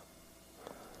to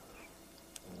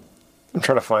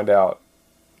find out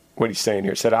what he's saying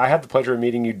here. It said, I had the pleasure of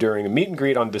meeting you during a meet and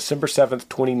greet on December 7th,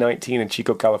 2019 in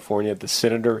Chico, California at the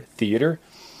Senator Theater.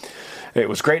 It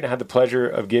was great, and I had the pleasure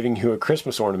of giving you a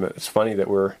Christmas ornament. It's funny that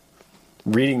we're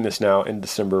reading this now in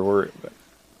December.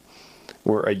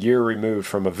 We're a year removed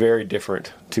from a very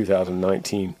different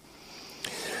 2019.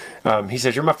 He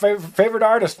says, you're my favorite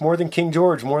artist, more than King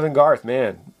George, more than Garth.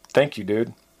 Man, thank you,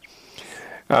 dude.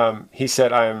 He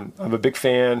said, I'm a big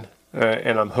fan,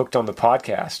 and I'm hooked on the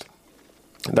podcast.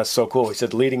 That's so cool. He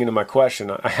said, leading into my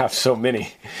question, I have so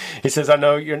many. He says, I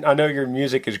know your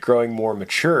music is growing more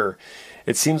mature.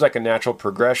 It seems like a natural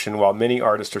progression while many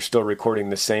artists are still recording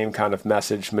the same kind of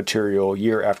message material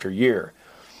year after year.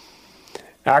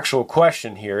 Actual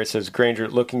question here, it says, Granger,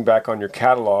 looking back on your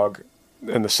catalog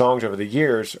and the songs over the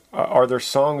years, are there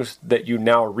songs that you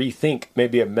now rethink,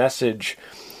 maybe a message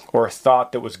or a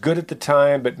thought that was good at the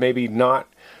time, but maybe not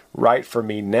right for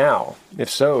me now?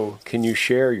 If so, can you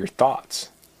share your thoughts?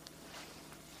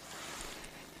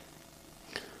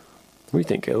 What do you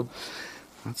think, Caleb?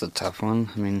 That's a tough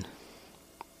one. I mean,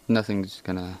 nothing's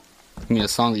gonna... I mean, a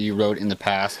song that you wrote in the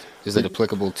past, is it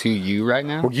applicable to you right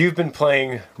now? Well, you've been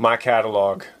playing my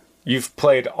catalog. You've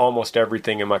played almost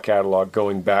everything in my catalog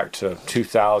going back to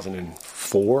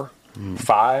 2004,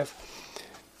 5.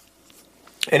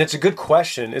 And it's a good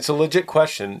question. It's a legit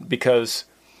question because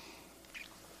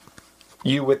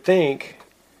you would think,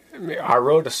 I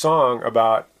wrote a song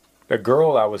about a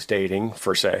girl I was dating,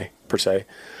 per se.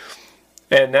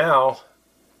 And now,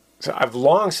 so I've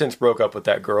long since broke up with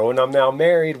that girl, and I'm now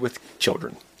married with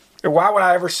children. And why would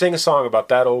I ever sing a song about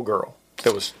that old girl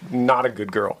that was not a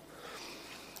good girl?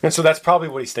 And so that's probably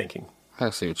what he's thinking. I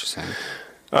see what you're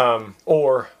saying.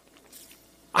 Or,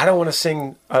 I don't want to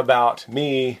sing about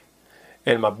me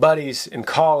and my buddies in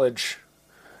college,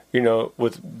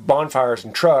 with bonfires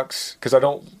and trucks, because I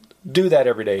don't do that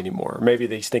every day anymore. Maybe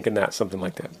he's thinking that, something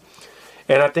like that.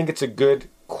 And I think it's a good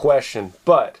question,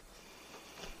 but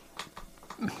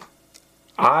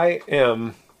every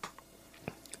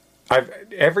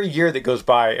year that goes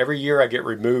by, every year I get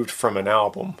removed from an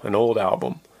album, an old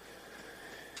album,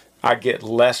 I get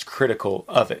less critical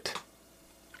of it,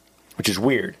 which is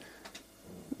weird.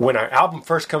 When our album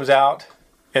first comes out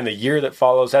and the year that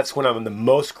follows, that's when I'm the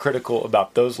most critical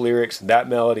about those lyrics and that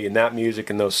melody and that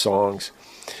music and those songs.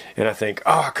 And I think,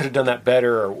 I could have done that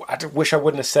better, or I wish I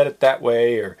wouldn't have said it that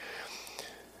way.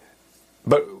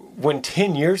 But when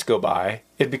 10 years go by,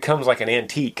 it becomes like an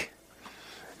antique.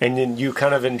 And then you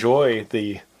kind of enjoy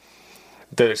the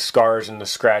scars and the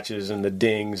scratches and the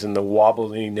dings and the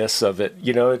wobbliness of it.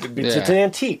 It's an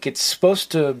antique. It's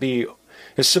supposed to have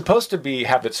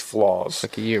its flaws. It's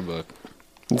like a yearbook.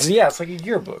 It's like a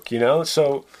yearbook,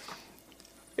 So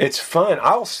it's fun.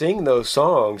 I'll sing those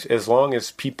songs as long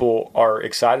as people are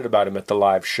excited about them at the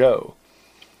live show.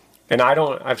 And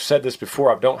I've said this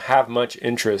before, I don't have much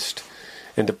interest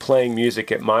into playing music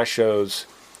at my shows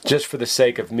just for the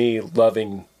sake of me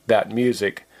loving that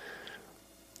music.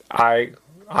 I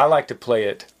like to play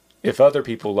it if other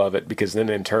people love it, because then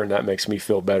in turn that makes me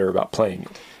feel better about playing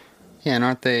it. Yeah, and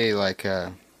aren't they like,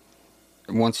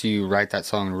 once you write that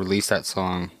song and release that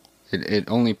song, it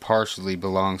only partially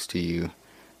belongs to you.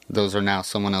 Those are now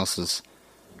someone else's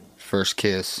first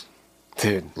kiss,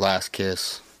 dude, last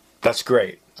kiss. That's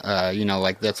great.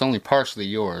 That's only partially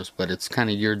yours, but it's kind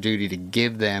of your duty to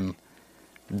give them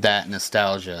that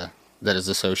nostalgia that is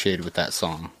associated with that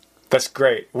song. That's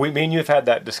great. Me and you have had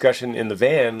that discussion in the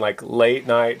van, like late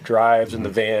night drives in the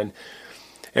van,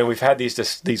 and we've had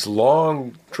these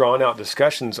long, drawn out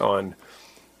discussions on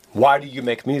why do you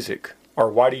make music, or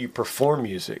why do you perform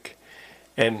music,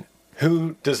 and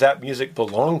who does that music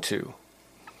belong to?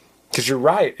 Because you're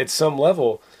right, at some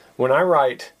level, when I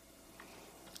write,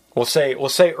 we'll say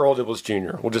Earl Dibbles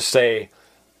Jr., we'll just say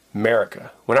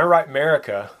America. When I write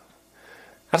America,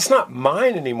 that's not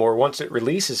mine anymore once it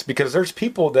releases, because there's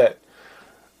people that,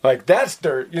 like, that's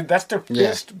their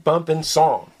fist bumping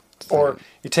song. Or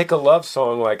you take a love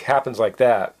song like Happens Like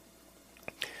That.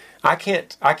 I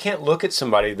can't look at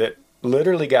somebody that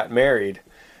literally got married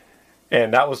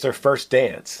and that was their first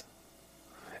dance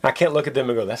I can't look at them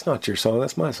and go, that's not your song,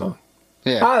 that's my song.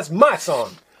 Yeah. That's my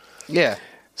song. Yeah.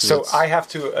 So I have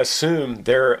to assume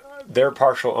their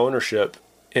partial ownership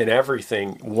in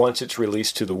everything once it's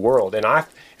released to the world. And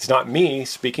it's not me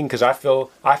speaking, because I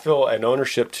feel an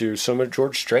ownership to some of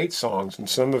George Strait's songs and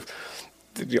some of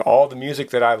all the music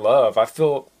that I love. I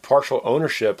feel partial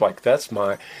ownership. Like that's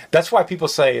why people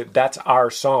say that's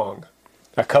our song.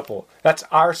 A couple. That's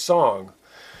our song.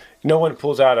 No one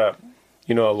pulls out a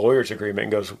lawyer's agreement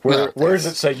and goes, where does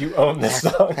it say you own this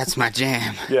song? That's my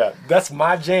jam. Yeah, that's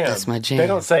my jam. That's my jam. They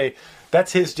don't say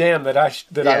that's his jam that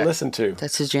I listen to.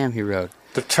 That's his jam he wrote.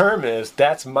 The term is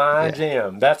that's my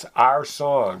jam. That's our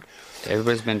song.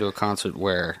 Everybody's been to a concert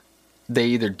where they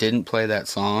either didn't play that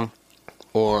song,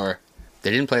 or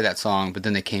they didn't play that song, but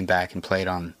then they came back and played it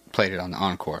on the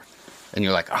encore. And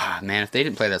you're like, man, if they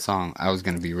didn't play that song, I was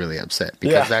going to be really upset,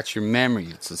 because that's your memory.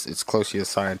 It's closely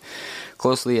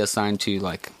assigned to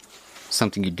like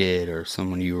something you did or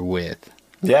someone you were with.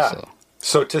 Yeah.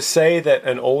 So to say that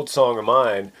an old song of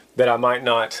mine that I might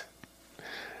not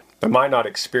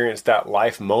experience that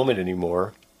life moment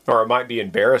anymore, or I might be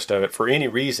embarrassed of it for any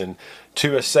reason,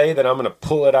 to say that I'm going to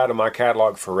pull it out of my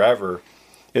catalog forever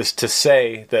is to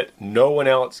say that no one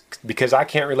else, because I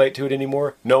can't relate to it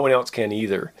anymore, no one else can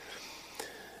either.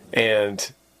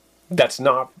 And that's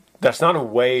not a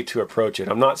way to approach it.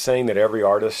 I'm not saying that every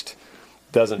artist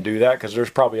doesn't do that, because there's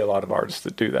probably a lot of artists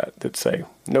that do that say,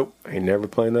 nope, I ain't never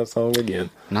playing that song again.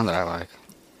 None that I like.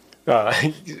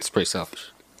 It's pretty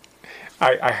selfish.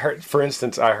 I heard, for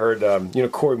instance,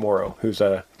 Corey Morrow, who's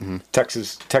a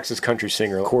Texas country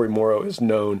singer. Corey Morrow is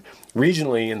known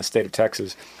regionally in the state of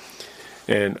Texas,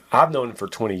 and I've known him for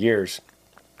 20 years.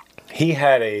 He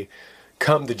had a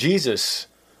come to Jesus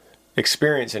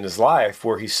experience in his life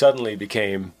where he suddenly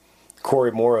became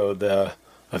Corey Morrow, the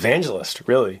evangelist,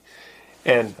 really.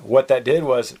 And what that did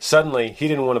was suddenly he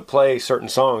didn't want to play certain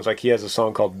songs. Like he has a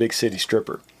song called Big City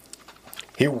Stripper.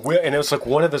 And it was like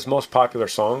one of his most popular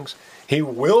songs. He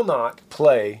will not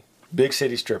play Big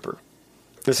City Stripper.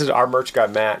 This is our merch guy,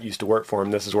 Matt, used to work for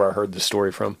him. This is where I heard this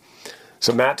story from.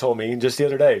 So Matt told me just the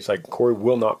other day, it's like Corey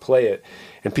will not play it.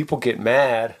 And people get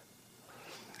mad.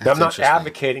 Now, I'm not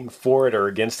advocating for it or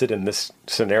against it in this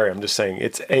scenario. I'm just saying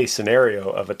it's a scenario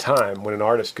of a time when an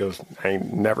artist goes, I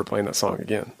ain't never playing that song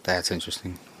again. That's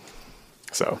interesting.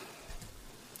 So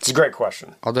it's a great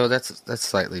question. Although that's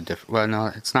slightly different. Well, no,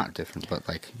 it's not different. But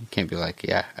like, you can't be like,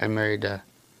 yeah, I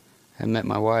met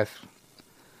my wife.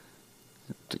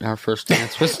 Our first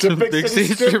dance was to Big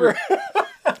City Stripper.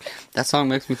 That song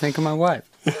makes me think of my wife.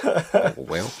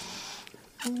 Well.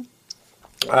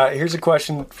 Here's a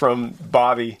question from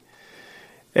Bobby,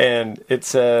 and it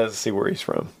says, let's see where he's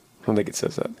from. I don't think it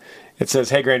says that. It says,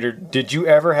 hey Granger, did you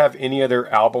ever have any other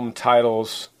album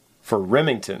titles for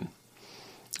Remington?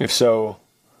 If so,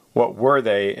 what were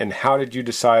they, and how did you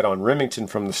decide on Remington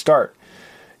from the start?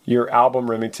 Your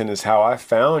album Remington is how I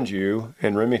found you,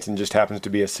 and Remington just happens to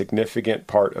be a significant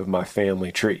part of my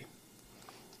family tree.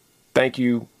 Thank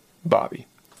you, Bobby.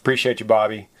 Appreciate you,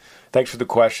 Bobby. Thanks for the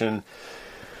question.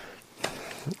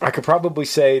 I could probably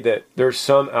say that there's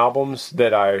some albums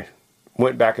that I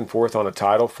went back and forth on a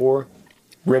title for.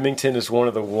 Remington is one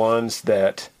of the ones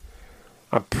that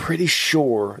I'm pretty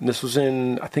sure, and this was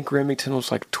I think Remington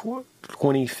was like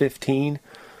 2015,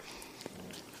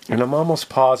 and I'm almost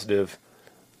positive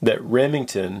that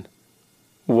Remington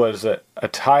was a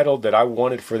title that I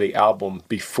wanted for the album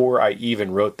before I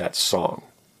even wrote that song.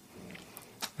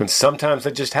 And sometimes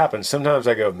it just happens. Sometimes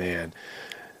I go, man,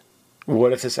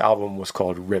 what if this album was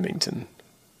called Remington?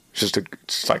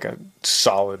 It's like a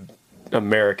solid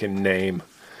American name.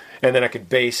 And then I could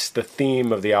base the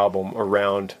theme of the album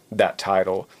around that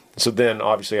title. So then,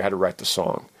 obviously, I had to write the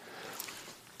song.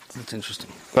 That's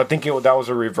interesting. I think that was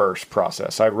a reverse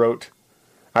process. I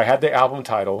had the album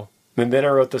title, and then I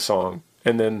wrote the song,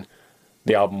 and then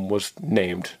the album was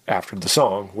named after the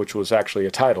song, which was actually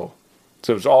a title.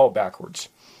 So it was all backwards.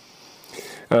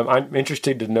 I'm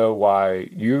interested to know why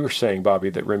you're saying, Bobby,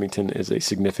 that Remington is a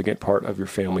significant part of your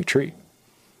family tree.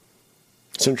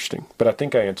 It's interesting, but I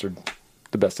think I answered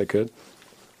the best I could.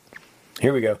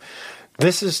 Here we go.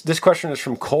 This question is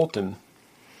from Colton.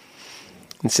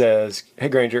 It says, hey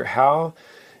Granger, how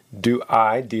do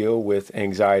I deal with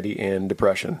anxiety and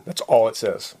depression? That's all it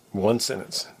says. One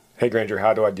sentence. Hey Granger,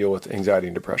 how do I deal with anxiety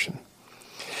and depression?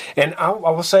 And I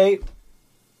will say,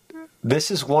 this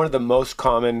is one of the most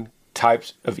common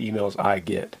types of emails I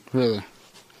get. Really?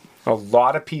 A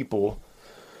lot of people,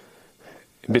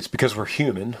 it's because we're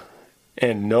human,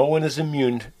 and no one is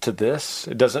immune to this.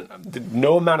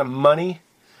 No amount of money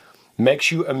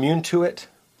makes you immune to it.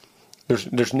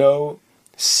 There's no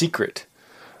secret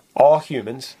all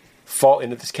humans fall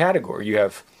into this category. You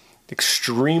have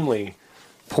extremely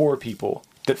poor people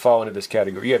that fall into this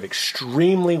category. You have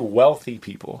extremely wealthy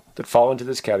people that fall into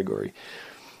this category.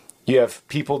 You have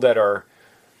people that are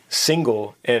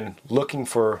single and looking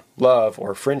for love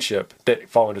or friendship that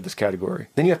fall into this category.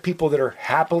 Then you have people that are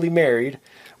happily married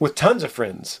with tons of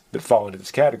friends that fall into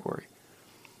this category.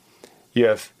 You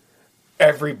have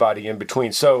everybody in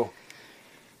between. So,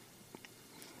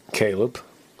 Caleb,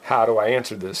 how do I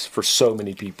answer this for so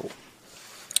many people?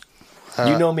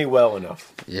 You know me well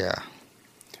enough. Yeah.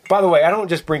 By the way, I don't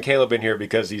just bring Caleb in here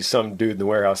because he's some dude in the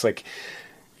warehouse. Like,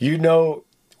 you know,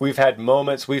 we've had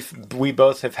moments. We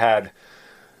both have had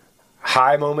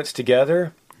high moments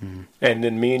together, and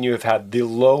then me and you have had the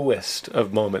lowest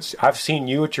of moments. I've seen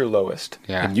you at your lowest,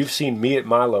 and you've seen me at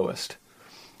my lowest.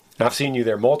 And I've seen you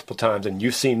there multiple times, and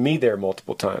you've seen me there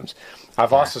multiple times.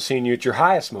 I've also seen you at your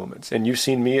highest moments, and you've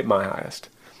seen me at my highest.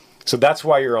 So that's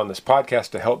why you're on this podcast,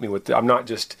 to help me with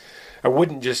I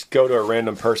wouldn't just go to a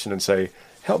random person and say,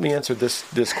 help me answer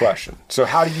this question. So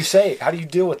how do you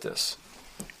deal with this?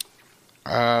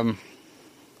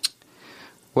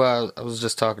 Well, I was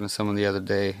just talking to someone the other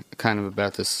day kind of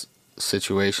about this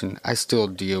situation. I still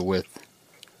deal with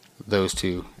those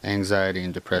two, anxiety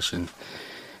and depression.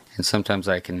 And sometimes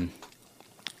I can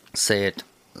say it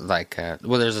like,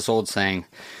 there's this old saying,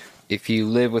 if you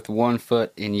live with 1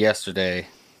 foot in yesterday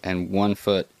and 1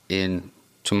 foot in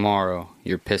tomorrow,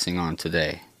 you're pissing on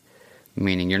today.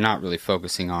 Meaning you're not really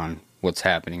focusing on what's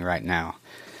happening right now.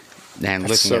 And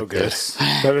That's looking so at good. this,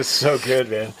 That is so good,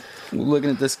 man. looking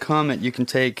at this comment, you can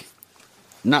take,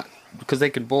 not because they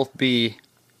could both be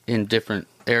in different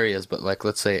areas, but like,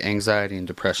 let's say anxiety and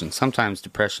depression. Sometimes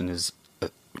depression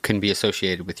can be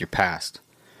associated with your past,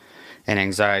 and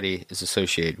anxiety is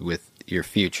associated with your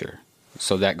future.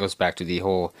 So that goes back to the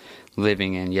whole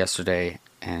living in yesterday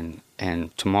and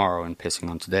tomorrow and pissing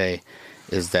on today,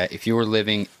 is that if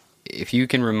you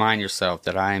can remind yourself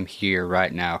that I'm here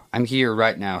right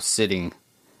now sitting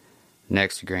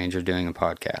next to Granger doing a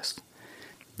podcast,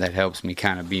 that helps me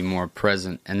kind of be more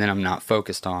present, and then I'm not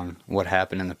focused on what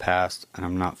happened in the past, and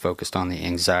I'm not focused on the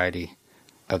anxiety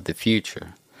of the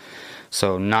future.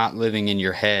 So not living in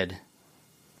your head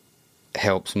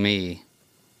helps me,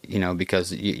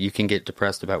 because you can get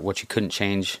depressed about what you couldn't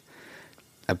change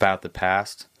about the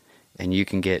past, and you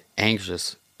can get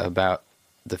anxious about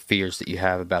the fears that you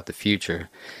have about the future,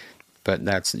 but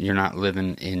you're not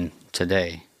living in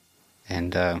today.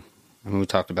 And we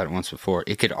talked about it once before.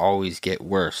 It could always get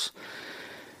worse.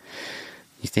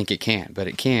 You think it can't, but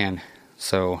it can.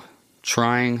 So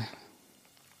trying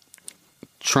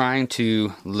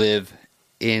to live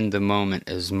in the moment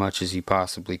as much as you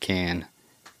possibly can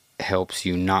helps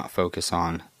you not focus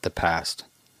on the past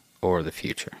or the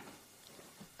future.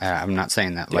 I'm not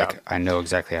saying that like I know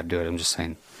exactly how to do it. I'm just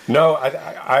saying. No,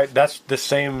 I that's the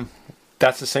same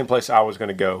place I was going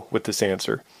to go with this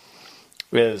answer.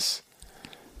 Because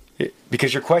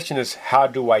your question is, how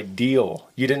do I deal?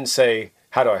 You didn't say,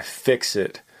 how do I fix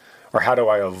it? Or how do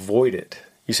I avoid it?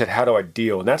 You said, how do I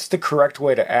deal? And that's the correct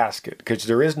way to ask it, because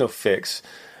there is no fix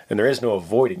and there is no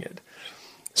avoiding it.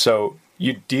 So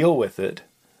you deal with it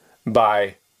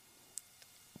by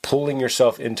pulling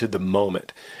yourself into the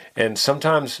moment. And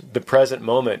sometimes the present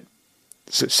moment,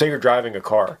 say you're driving a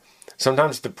car,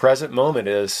 sometimes the present moment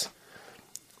is,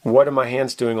 what are my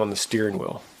hands doing on the steering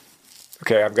wheel?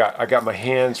 Okay, I got my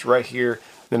hands right here,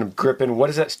 then I'm gripping. What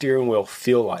does that steering wheel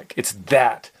feel like? It's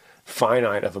that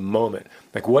finite of a moment.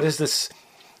 Like, what does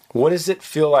it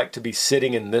feel like to be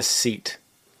sitting in this seat?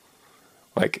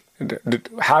 Like,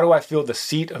 how do I feel the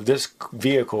seat of this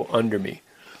vehicle under me?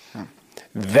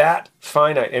 That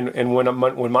finite, and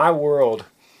when my world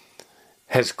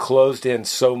has closed in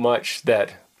so much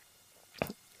that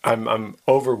I'm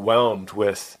overwhelmed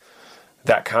with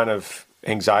that kind of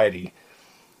anxiety,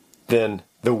 then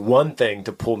the one thing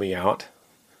to pull me out,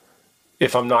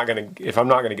 if I'm not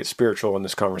gonna get spiritual in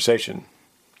this conversation,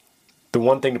 the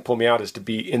one thing to pull me out is to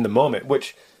be in the moment.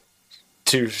 Which,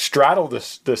 to straddle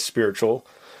the spiritual,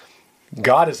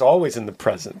 God is always in the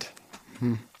present,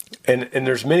 and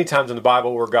there's many times in the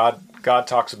Bible where God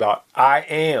talks about I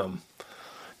am.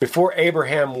 Before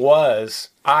Abraham was,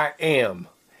 I am.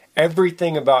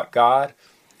 Everything about God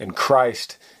and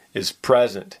Christ is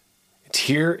present. It's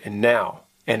here and now.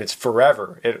 And it's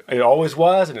forever. It always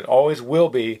was, and it always will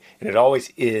be, and it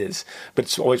always is. But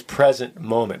it's always present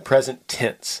moment, present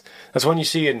tense. That's when you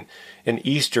see in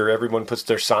Easter, everyone puts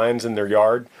their signs in their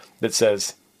yard that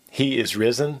says, He is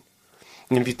risen.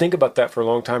 And if you think about that for a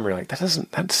long time, you're like,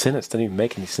 that sentence doesn't even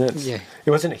make any sense. Yeah.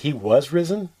 It wasn't He was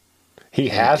risen. He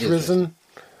has risen.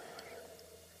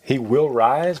 He will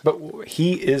rise, but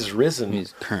he is risen.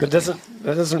 He's currently.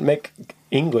 That doesn't make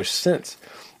English sense.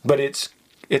 But it's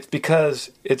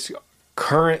because it's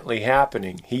currently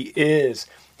happening. He is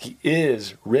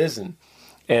risen.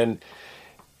 And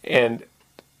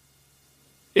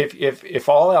if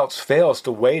all else fails,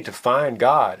 the way to find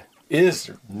God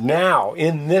is now,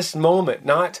 in this moment,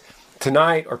 not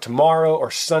tonight or tomorrow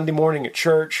or Sunday morning at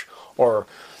church or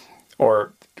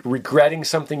regretting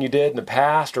something you did in the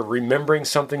past or remembering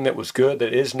something that was good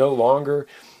that is no longer.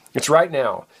 It's right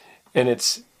now. And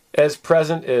it's as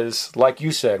present as, like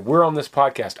you said, we're on this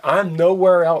podcast. I'm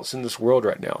nowhere else in this world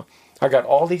right now. I got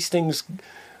all these things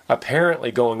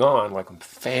apparently going on, like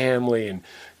family and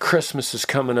Christmas is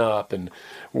coming up and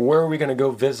where are we going to go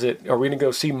visit? Are we going to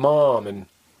go see Mom? And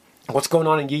what's going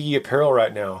on in Yee Apparel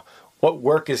right now? What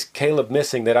work is Caleb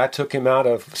missing that I took him out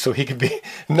of so he could be...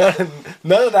 None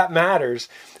of that matters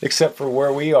except for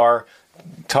where we are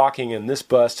talking in this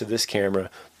bus to this camera.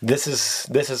 This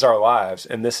is our lives,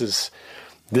 and this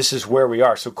is where we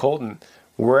are. So Colton,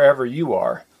 wherever you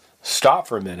are, stop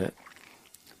for a minute,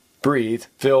 breathe,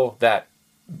 feel that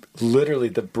literally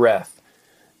the breath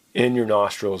in your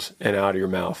nostrils and out of your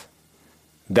mouth.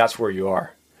 That's where you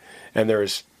are. And there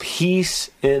is peace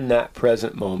in that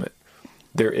present moment.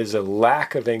 There is a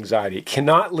lack of anxiety.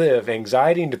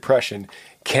 Anxiety and depression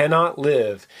cannot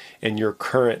live in your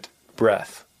current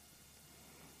breath.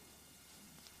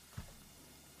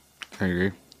 I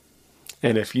agree.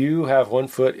 And if you have 1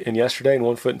 foot in yesterday and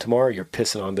 1 foot in tomorrow, you're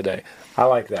pissing on today. I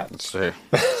like that. That's true.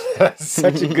 That's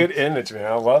such a good image, man.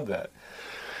 I love that.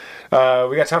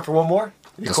 We got time for one more?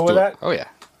 You cool with that? Oh, yeah.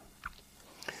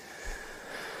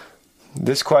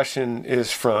 This question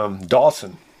is from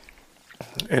Dawson.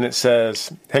 And it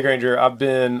says, "Hey Granger, I've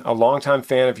been a longtime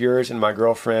fan of yours, and my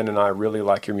girlfriend and I really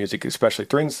like your music, especially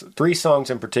three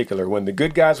songs in particular. When the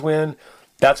Good Guys Win,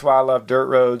 That's Why I Love Dirt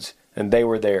Roads, and They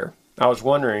Were There. I was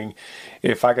wondering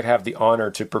if I could have the honor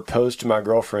to propose to my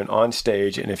girlfriend on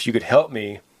stage, and if you could help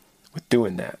me with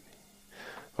doing that."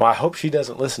 Well, I hope she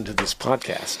doesn't listen to this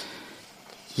podcast.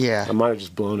 Yeah. I might have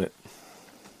just blown it.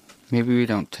 Maybe we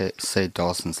don't say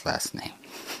Dawson's last name.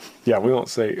 Yeah, we won't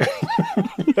say.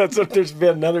 That's what there's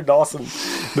been another Dawson.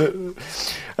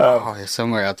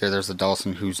 Somewhere out there, there's a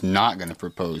Dawson who's not going to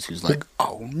propose. Who's like,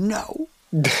 oh no.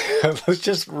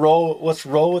 Let's roll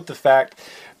with the fact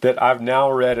that I've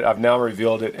now read it, I've now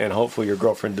revealed it, and hopefully your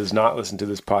girlfriend does not listen to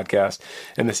this podcast.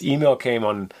 And this email came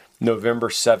on November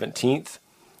 17th.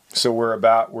 So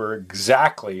we're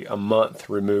exactly a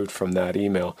month removed from that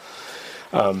email.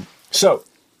 So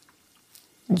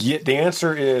the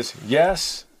answer is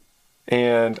yes.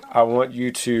 And I want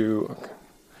you to,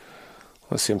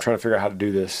 let's see, I'm trying to figure out how to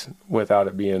do this without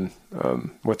it being,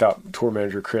 without tour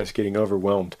manager Chris getting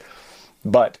overwhelmed.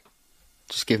 But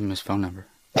just give him his phone number.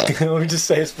 Let me just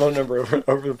say his phone number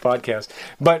over the podcast.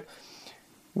 But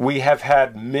we have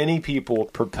had many people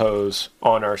propose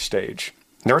on our stage.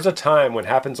 There was a time when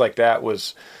Happens Like That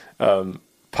was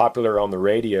popular on the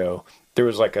radio. There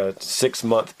was like a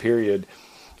 6-month period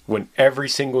when every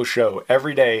single show,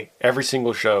 every day, every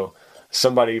single show,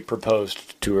 somebody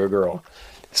proposed to a girl.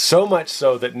 So much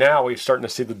so that now we're starting to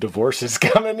see the divorces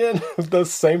coming in with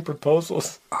those same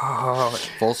proposals. Oh,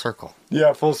 full circle.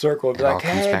 Yeah, full circle. Be like,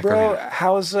 hey, bro,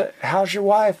 around. how's your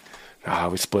wife?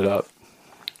 We split up.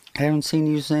 I haven't seen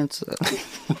you since...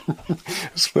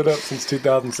 Split up since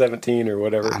 2017 or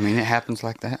whatever. I mean, it happens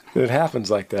like that. It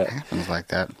happens like that. It happens like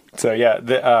that. So,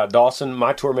 yeah, Dawson,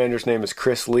 my tour manager's name is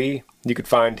Chris Lee. You could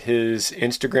find his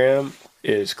Instagram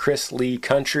is Chris Lee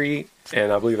Country,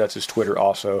 and I believe that's his Twitter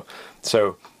also.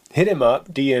 So hit him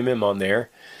up, DM him on there,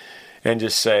 and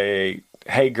just say,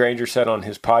 hey, Granger said on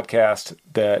his podcast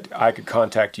that I could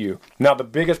contact you. Now, the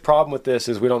biggest problem with this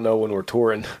is we don't know when we're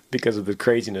touring because of the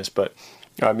craziness, but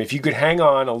if you could hang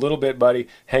on a little bit, buddy,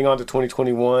 hang on to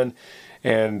 2021,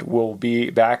 and we'll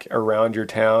be back around your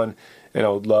town, and I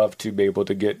would love to be able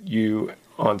to get you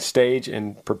on stage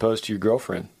and propose to your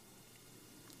girlfriend.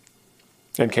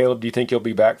 And Caleb, do you think you'll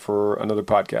be back for another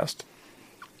podcast?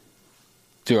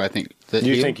 Do I think that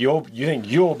you think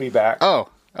you'll be back? Oh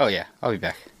yeah, I'll be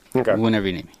back. Okay. Whenever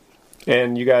you need me.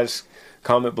 And you guys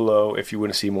comment below if you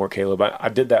want to see more Caleb. I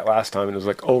did that last time and it was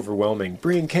like overwhelming.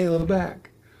 Bring Caleb back.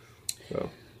 So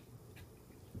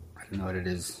I don't know what it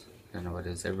is.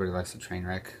 Everybody likes a train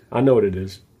wreck. I know what it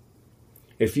is.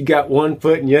 If you got 1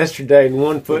 foot in yesterday and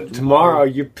 1 foot tomorrow,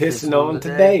 you're pissing on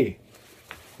today.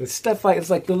 It's stuff like,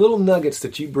 it's like the little nuggets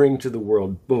that you bring to the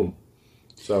world. Boom.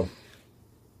 So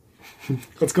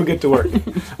let's go get to work.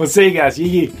 We'll see you guys. Yee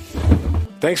yee.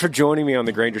 Thanks for joining me on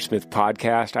the Granger Smith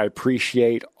podcast. I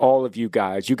appreciate all of you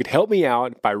guys. You could help me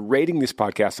out by rating this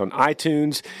podcast on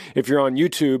iTunes. If you're on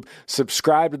YouTube,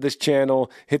 subscribe to this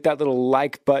channel, hit that little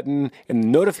like button and the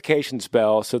notifications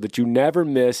bell so that you never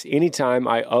miss any time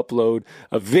I upload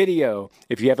a video.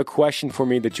 If you have a question for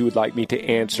me that you would like me to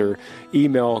answer,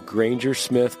 email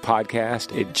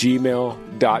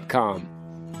grangersmithpodcast@gmail.com.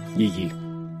 Yee.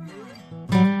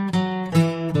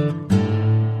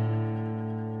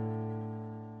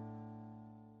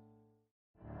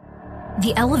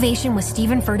 The Elevation with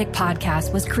Stephen Furtick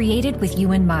podcast was created with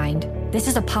you in mind. This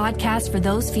is a podcast for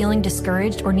those feeling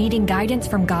discouraged or needing guidance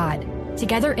from God.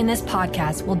 Together in this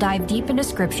podcast, we'll dive deep into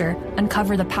scripture,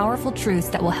 uncover the powerful truths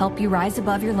that will help you rise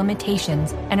above your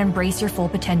limitations and embrace your full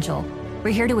potential. We're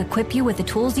here to equip you with the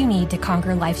tools you need to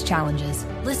conquer life's challenges.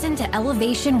 Listen to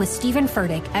Elevation with Stephen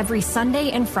Furtick every Sunday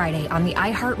and Friday on the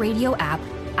iHeartRadio app,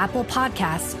 Apple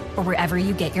Podcasts, or wherever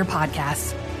you get your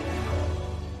podcasts.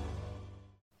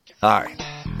 Hi,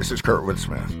 this is Kurtwood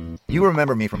Smith. You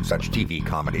remember me from such TV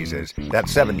comedies as That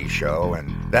 70s Show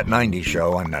and That 90s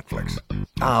Show on Netflix.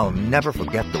 I'll never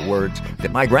forget the words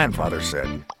that my grandfather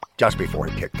said just before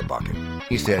he kicked the bucket.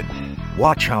 He said,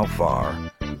 "Watch how far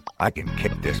I can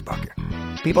kick this bucket."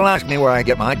 People ask me where I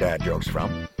get my dad jokes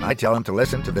from. I tell them to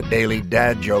listen to the Daily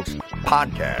Dad Jokes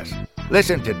podcast.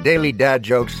 Listen to Daily Dad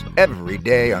Jokes every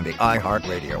day on the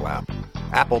iHeartRadio app,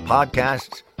 Apple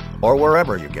Podcasts, or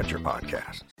wherever you get your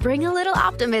podcasts. Bring a little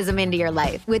optimism into your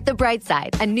life with The Bright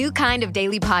Side, a new kind of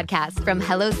daily podcast from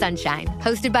Hello Sunshine,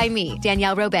 hosted by me,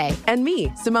 Danielle Robay. And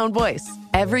me, Simone Boyce.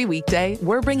 Every weekday,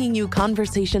 we're bringing you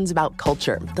conversations about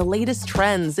culture, the latest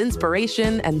trends,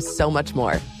 inspiration, and so much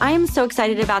more. I am so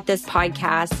excited about this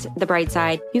podcast, The Bright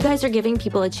Side. You guys are giving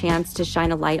people a chance to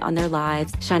shine a light on their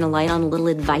lives, shine a light on a little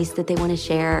advice that they want to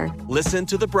share. Listen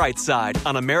to The Bright Side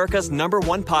on America's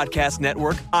 #1 podcast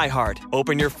network, iHeart.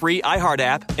 Open your free iHeart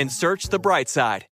app and search The Bright Side.